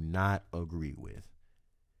I do not agree with.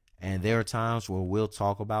 And there are times where we'll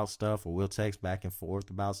talk about stuff or we'll text back and forth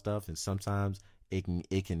about stuff, and sometimes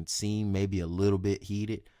it can seem maybe a little bit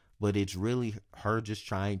heated, but it's really her just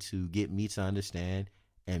trying to get me to understand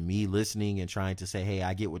and me listening and trying to say, hey,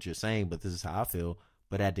 I get what you're saying, but this is how I feel.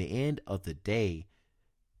 But at the end of the day,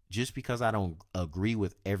 just because I don't agree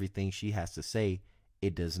with everything she has to say,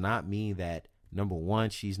 it does not mean that, number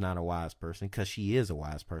one, she's not a wise person, because she is a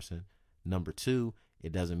wise person. Number two,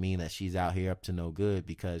 it doesn't mean that she's out here up to no good,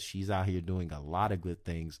 because she's out here doing a lot of good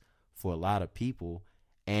things for a lot of people.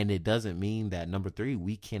 And it doesn't mean that, number three,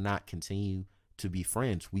 we cannot continue to be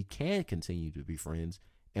friends. We can continue to be friends,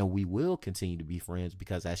 and we will continue to be friends,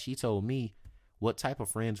 because as she told me, what type of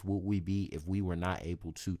friends would we be if we were not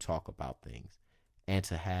able to talk about things and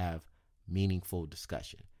to have meaningful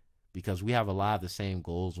discussion? Because we have a lot of the same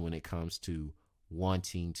goals when it comes to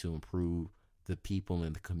wanting to improve the people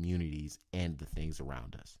in the communities and the things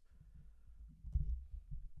around us.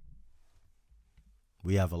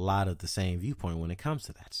 We have a lot of the same viewpoint when it comes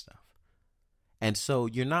to that stuff. And so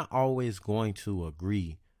you're not always going to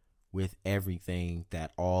agree with everything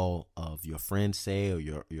that all of your friends say or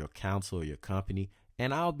your counsel or your company.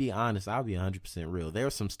 And I'll be honest, I'll be 100% real. There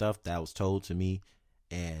was some stuff that was told to me,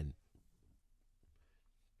 and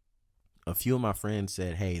a few of my friends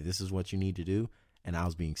said, hey, this is what you need to do. And I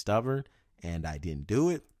was being stubborn and I didn't do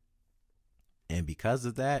it. And because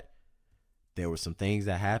of that, there were some things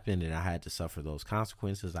that happened and I had to suffer those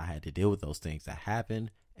consequences. I had to deal with those things that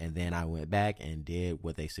happened. And then I went back and did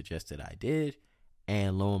what they suggested I did.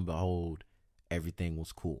 And lo and behold, everything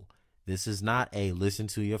was cool. This is not a listen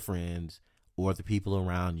to your friends or the people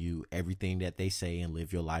around you, everything that they say, and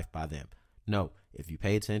live your life by them. No, if you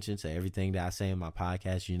pay attention to everything that I say in my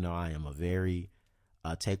podcast, you know I am a very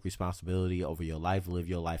take responsibility over your life, live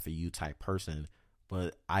your life for you type person.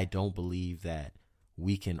 But I don't believe that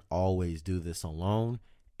we can always do this alone.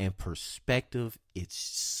 And perspective, it's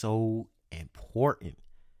so important.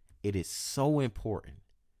 It is so important.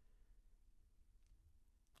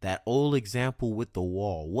 That old example with the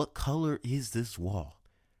wall. What color is this wall?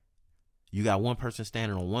 You got one person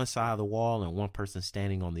standing on one side of the wall and one person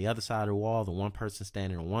standing on the other side of the wall. The one person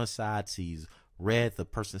standing on one side sees red. The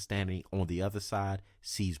person standing on the other side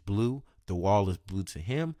sees blue. The wall is blue to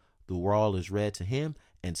him. The wall is red to him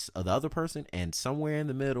and the other person. And somewhere in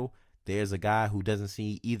the middle, there's a guy who doesn't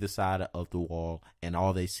see either side of the wall, and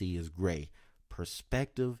all they see is gray.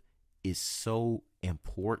 Perspective is so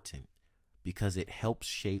important because it helps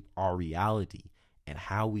shape our reality and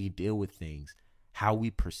how we deal with things, how we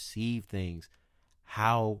perceive things,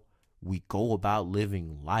 how we go about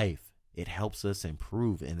living life. It helps us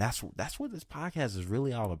improve. And that's what this podcast is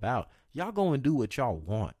really all about. Y'all go and do what y'all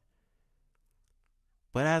want.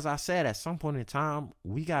 But as I said, at some point in time,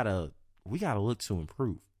 we gotta look to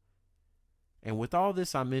improve. And with all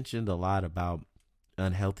this, I mentioned a lot about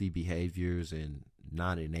unhealthy behaviors and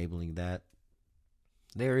not enabling that.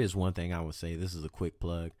 There is one thing I would say. This is a quick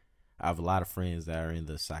plug. I have a lot of friends that are in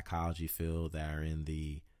the psychology field, that are in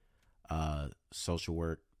the social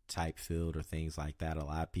work type field or things like that. A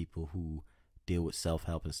lot of people who deal with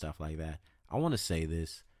self-help and stuff like that. I want to say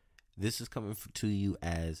this. This is coming to you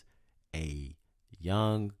as a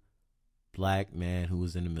young black man who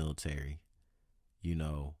was in the military, you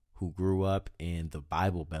know, who grew up in the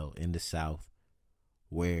Bible Belt in the South,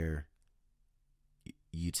 where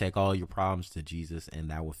you take all your problems to Jesus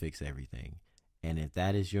and that will fix everything. And if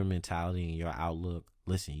that is your mentality and your outlook,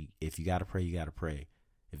 listen, if you got to pray, you got to pray.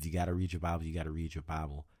 If you got to read your Bible, you got to read your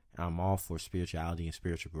Bible. And I'm all for spirituality and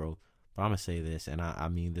spiritual growth. But I'm going to say this, and I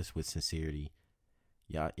mean this with sincerity.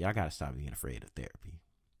 Y'all got to stop being afraid of therapy.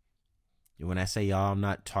 And when I say y'all, I'm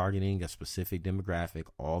not targeting a specific demographic,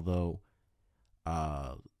 although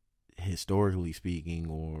historically speaking,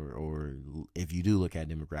 or if you do look at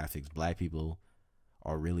demographics, black people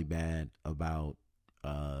are really bad about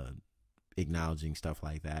acknowledging stuff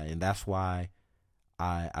like that. And that's why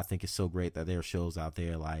I think it's so great that there are shows out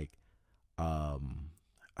there like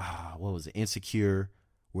what was it, Insecure,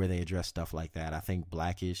 where they address stuff like that. I think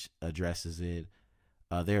Blackish addresses it.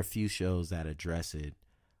 There are a few shows that address it,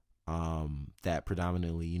 that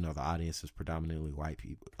predominantly, you know, the audience is predominantly white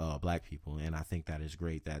people, black people, and I think that is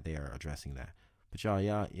great that they are addressing that. But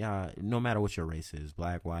y'all, no matter what your race is,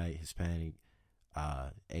 black, white, Hispanic,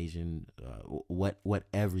 Asian,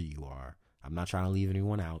 whatever you are, I'm not trying to leave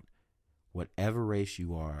anyone out. Whatever race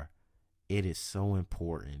you are, it is so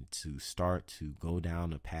important to start to go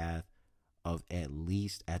down the path of at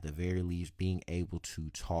the very least, being able to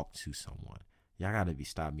talk to someone. Y'all got to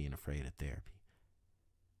stop being afraid of therapy.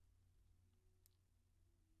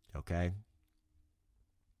 Okay?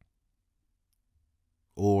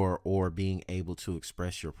 Or being able to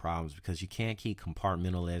express your problems, because you can't keep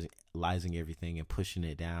compartmentalizing everything and pushing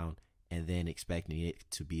it down and then expecting it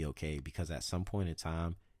to be okay, because at some point in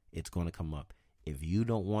time, it's going to come up. If you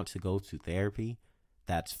don't want to go to therapy,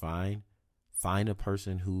 that's fine. Find a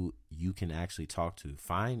person who you can actually talk to.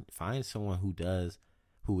 Find someone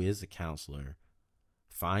who is a counselor.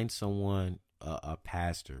 Find someone, a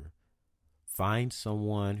pastor. Find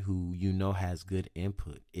someone who you know has good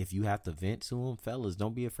input. If you have to vent to them, fellas,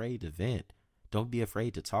 don't be afraid to vent. Don't be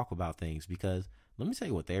afraid to talk about things, because let me tell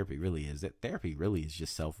you what therapy really is. That therapy really is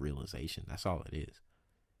just self-realization. That's all it is.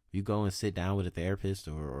 You go and sit down with a therapist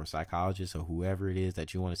or psychologist or whoever it is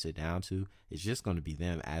that you want to sit down to, it's just going to be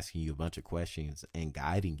them asking you a bunch of questions and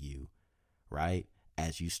guiding you, right?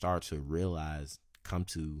 As you start to come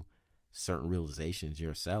to certain realizations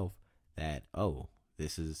yourself that, oh,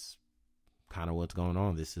 this is kind of what's going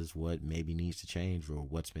on. This is what maybe needs to change or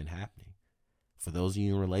what's been happening. For those of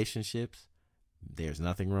you in relationships, there's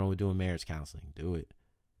nothing wrong with doing marriage counseling. Do it.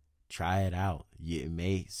 Try it out. It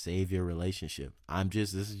may save your relationship.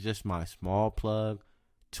 This is just my small plug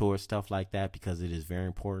towards stuff like that, because it is very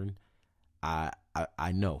important. I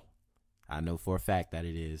know for a fact that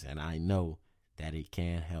it is, and I know that it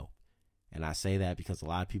can help. And I say that because a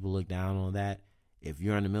lot of people look down on that. If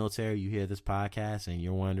you're in the military, you hear this podcast and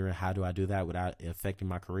you're wondering, how do I do that without affecting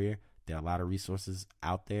my career? There are a lot of resources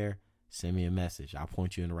out there. Send me a message. I'll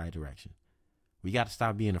point you in the right direction. We got to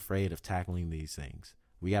stop being afraid of tackling these things.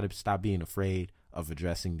 We got to stop being afraid of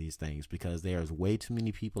addressing these things, because there's way too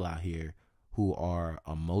many people out here who are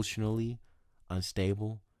emotionally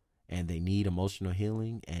unstable and they need emotional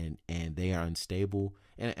healing, and they are unstable.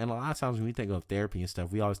 And a lot of times when we think of therapy and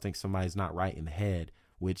stuff, we always think somebody's not right in the head,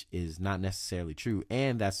 which is not necessarily true.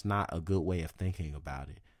 And that's not a good way of thinking about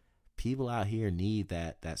it. People out here need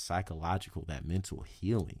that psychological, that mental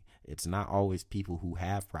healing. It's not always people who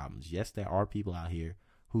have problems. Yes, there are people out here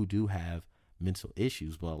who do have mental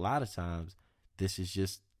issues, but a lot of times this is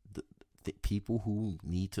just the people who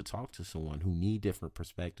need to talk to someone, who need different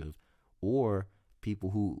perspective, or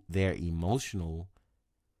people who their emotional,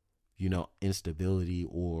 instability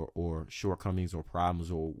or shortcomings or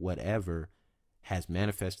problems or whatever has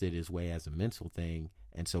manifested his way as a mental thing,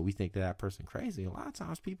 and so we think that person crazy. A lot of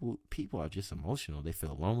times people are just emotional. They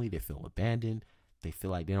feel lonely, they feel abandoned, they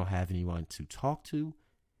feel like they don't have anyone to talk to,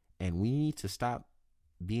 and we need to stop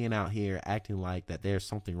being out here acting like that there's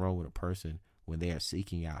something wrong with a person when they are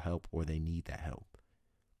seeking out help or they need that help.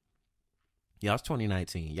 Y'all, it's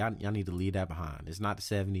 2019. Y'all need to leave that behind. It's not the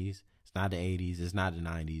 70s. It's not the 80s. It's not the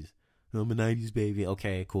 90s. I'm a 90s baby.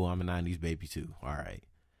 Okay, cool. I'm a 90s baby too. All right.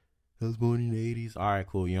 I was born in the 80s. All right,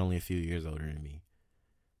 cool. You're only a few years older than me.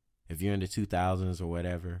 If you're in the 2000s or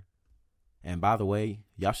whatever. And by the way,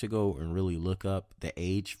 y'all should go and really look up the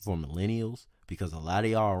age for millennials, because a lot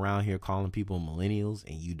of y'all around here calling people millennials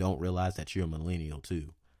and you don't realize that you're a millennial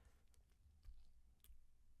too.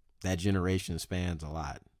 That generation spans a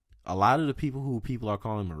lot. A lot of the people are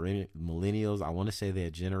calling millennials, I want to say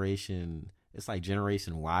they're generation, it's like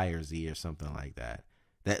Generation Y or Z or something like that.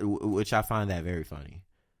 Which I find that very funny.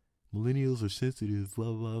 Millennials are sensitive,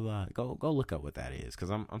 blah, blah, blah. Go look up what that is, because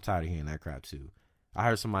I'm tired of hearing that crap too. I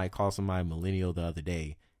heard somebody call somebody millennial the other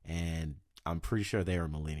day, and I'm pretty sure they're a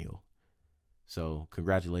millennial. So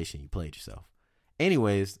congratulations, you played yourself.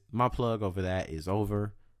 Anyways, my plug over that is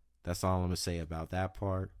over. That's all I'm going to say about that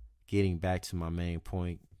part. Getting back to my main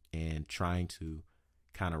point and trying to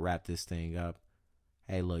kind of wrap this thing up.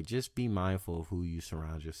 Hey, look, just be mindful of who you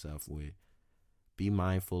surround yourself with. Be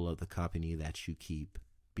mindful of the company that you keep.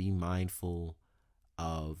 Be mindful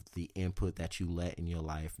of the input that you let in your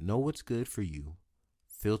life. Know what's good for you.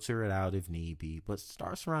 Filter it out if need be, but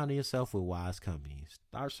start surrounding yourself with wise company.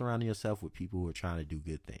 Start surrounding yourself with people who are trying to do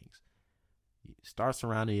good things. Start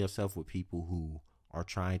surrounding yourself with people who are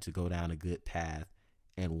trying to go down a good path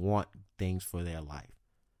and want things for their life.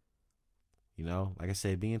 You know, like I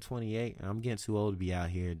said, being 28, I'm getting too old to be out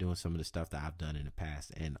here doing some of the stuff that I've done in the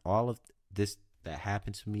past. And all of this that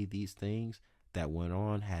happened to me, these things that went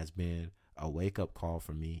on, has been a wake-up call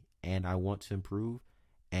for me. And I want to improve,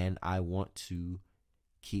 and I want to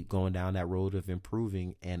keep going down that road of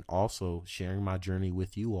improving, and also sharing my journey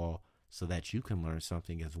with you all so that you can learn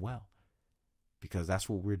something as well. Because that's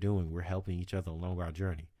what we're doing. We're helping each other along our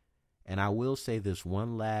journey. And I will say this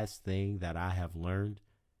one last thing that I have learned,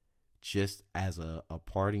 just as a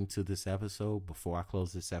parting to this episode, before I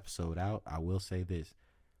close this episode out. I will say this: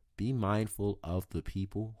 be mindful of the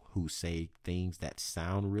people who say things that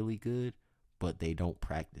sound really good, but they don't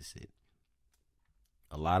practice it.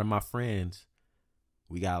 A lot of my friends,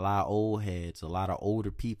 we got a lot of old heads, a lot of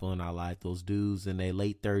older people in our life, those dudes in their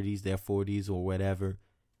late 30s, their 40s or whatever.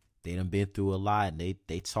 They done been through a lot.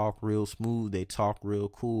 They talk real smooth. They talk real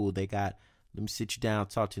cool. They got, let me sit you down,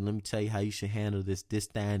 talk to you. Let me tell you how you should handle this,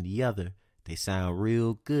 that, and the other. They sound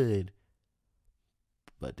real good,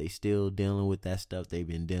 but they still dealing with that stuff they've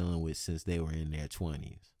been dealing with since they were in their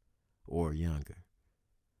 20s or younger.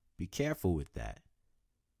 Be careful with that.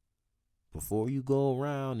 Before you go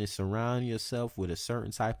around and surround yourself with a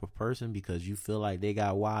certain type of person because you feel like they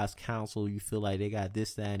got wise counsel, you feel like they got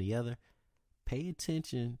this, that, and the other, pay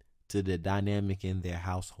attention to the dynamic in their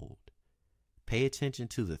household. Pay attention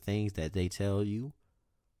to the things that they tell you,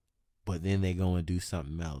 but then they go and do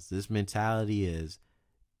something else. This mentality is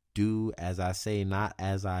do as I say, not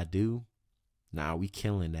as I do. Nah, we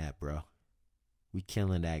killing that, bro. We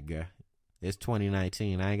killing that, girl. It's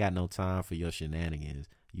 2019. I ain't got no time for your shenanigans.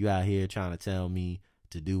 You out here trying to tell me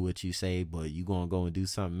to do what you say, but you gonna go and do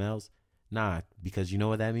something else? Nah, because you know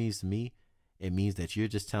what that means to me? It means that you're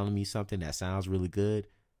just telling me something that sounds really good,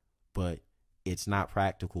 but it's not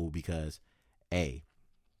practical because, A,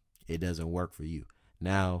 it doesn't work for you.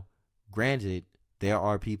 Now, granted, there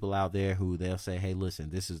are people out there who they'll say, hey,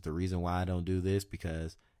 listen, this is the reason why I don't do this,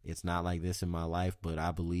 because it's not like this in my life, but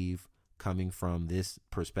I believe coming from this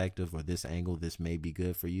perspective or this angle, this may be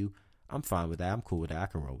good for you. I'm fine with that. I'm cool with that. I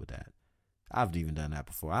can roll with that. I've even done that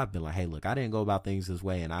before. I've been like, hey, look, I didn't go about things this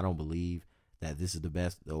way, and I don't believe that this is the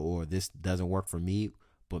best, or this doesn't work for me,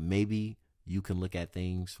 but maybe you can look at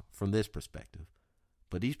things from this perspective.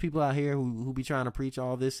 But these people out here who be trying to preach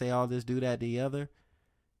all this, say all this, do that, the other,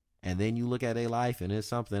 and then you look at their life and it's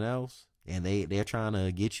something else, and they're trying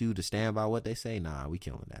to get you to stand by what they say. Nah, we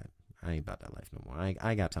killing that. I ain't about that life no more. I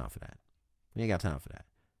ain't got time for that. We ain't got time for that.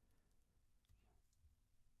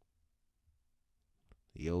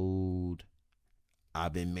 The old,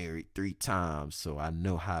 I've been married 3 times, so I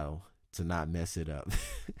know how to not mess it up.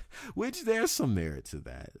 Which there's some merit to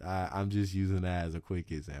that. I'm just using that as a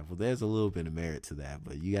quick example. There's a little bit of merit to that,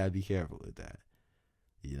 but you gotta be careful with that.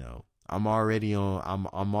 You know, I'm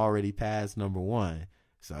already past number 1,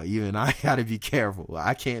 so even I gotta be careful.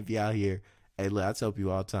 I can't be out here. Hey, look, I tell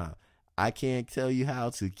people all the time, I can't tell you how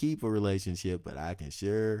to keep a relationship, but I can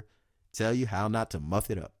sure tell you how not to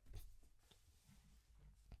muff it up.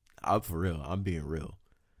 I'm for real. I'm being real.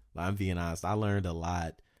 I'm being honest. I learned a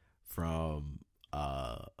lot from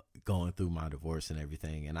going through my divorce and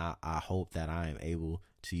everything. And I hope that I am able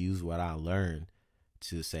to use what I learned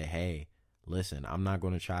to say, hey, listen, I'm not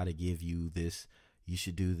going to try to give you this. You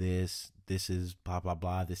should do this. This is blah, blah,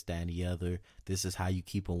 blah, this, that, and the other. This is how you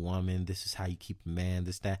keep a woman. This is how you keep a man,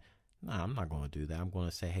 this, that. No, I'm not going to do that. I'm going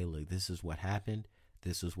to say, hey, look, this is what happened.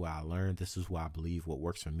 This is what I learned. This is what I believe what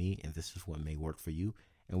works for me. And this is what may work for you.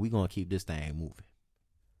 And we're going to keep this thing moving.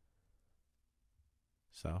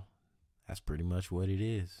 So that's pretty much what it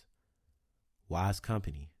is. Wise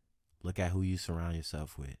company. Look at who you surround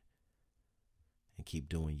yourself with. And keep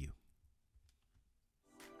doing you.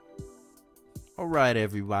 All right,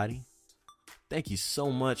 everybody. Thank you so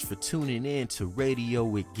much for tuning in to Radio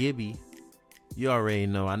with Gibby. You already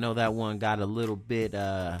know. I know that one got a little bit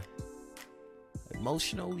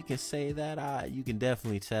emotional. We can say that. You can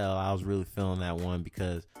definitely tell I was really feeling that one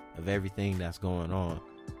because of everything that's going on.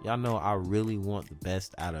 Y'all know I really want the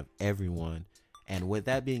best out of everyone. And with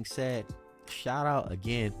that being said, shout out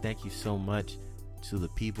again. Thank you so much to the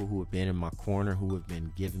people who have been in my corner, who have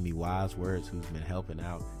been giving me wise words, who's been helping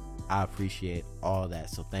out. I appreciate all that.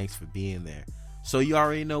 So thanks for being there. So you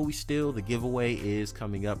already know the giveaway is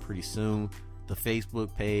coming up pretty soon. The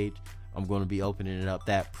Facebook page, I'm going to be opening it up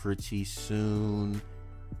that pretty soon.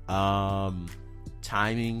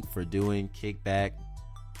 Timing for doing Kickback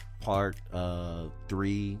part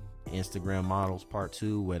 3, Instagram models part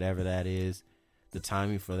 2, whatever that is. The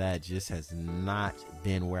timing for that just has not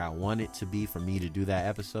been where I want it to be for me to do that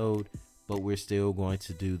episode, but we're still going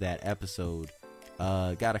to do that episode.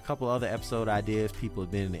 Got a couple other episode ideas. People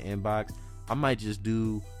have been in the inbox. I might just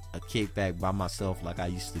do a kickback by myself like I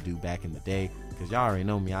used to do back in the day, because y'all already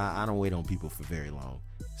know me. I don't wait on people for very long,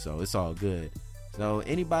 so it's all good. So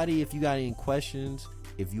anybody, if you got any questions,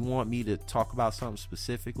 if you want me to talk about something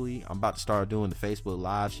specifically, I'm about to start doing the Facebook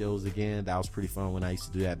live shows again. That was pretty fun when I used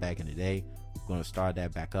to do that back in the day. I'm going to start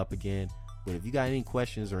that back up again. But if you got any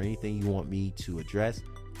questions or anything you want me to address,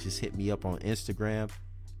 just hit me up on Instagram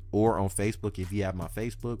or on Facebook if you have my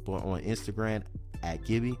Facebook, but on Instagram at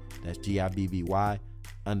Gibby, that's GIBBY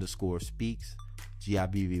 _speaks,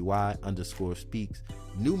 GIBBY _speaks.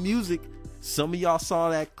 New music. Some of y'all saw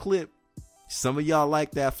that clip. Some of y'all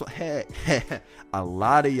like that flow. A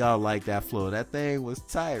lot of y'all like that flow. That thing was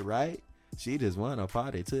tight, right? She just wanna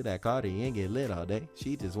party to that Cardi and get lit all day.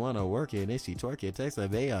 She just wanna work it and she twerk it, text her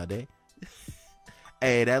bae all day.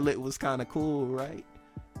 Hey, that lit was kind of cool, right?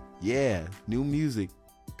 Yeah, new music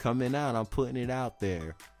coming out. I'm putting it out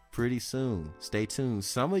there pretty soon. Stay tuned.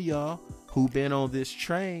 Some of y'all who been on this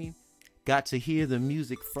train got to hear the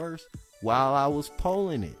music first while I was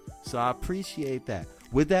polling it. So I appreciate that.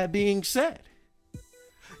 With that being said,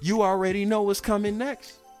 you already know what's coming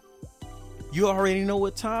next. You already know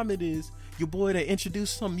what time it is. Your boy to introduce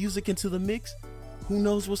some music into the mix. Who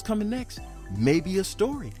knows what's coming next? Maybe a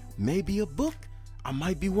story, maybe a book. I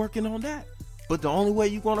might be working on that. But the only way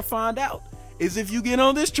you're going to find out is if you get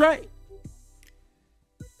on this train.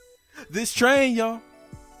 This train, y'all.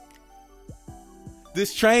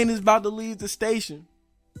 This train is about to leave the station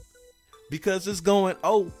because it's going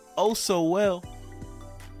oh so well.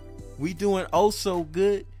 We doing oh so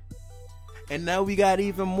good. And now we got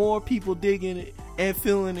even more people digging it and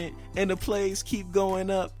feeling it. And the plays keep going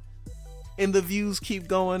up. And the views keep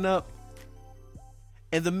going up.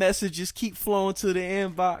 And the messages keep flowing to the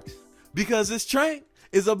inbox. Because this train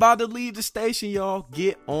is about to leave the station, y'all.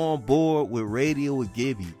 Get on board with Radio with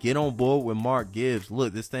Gibby. Get on board with Mark Gibbs.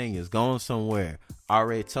 Look, this thing is going somewhere. I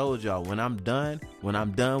already told y'all, when I'm done with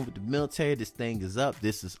the military, this thing is up.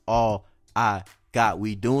 This is all I got.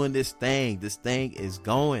 We doing this thing. This thing is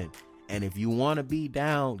going. And if you want to be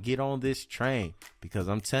down, get on this train. Because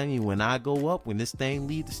I'm telling you, when I go up, when this thing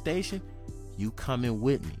leave the station, you coming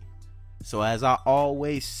with me. So as I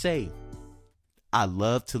always say, I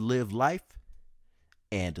love to live life,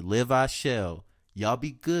 and live I shall. Y'all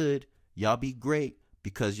be good. Y'all be great,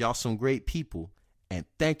 because y'all some great people. And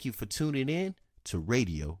thank you for tuning in to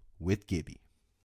Radio with Gibby.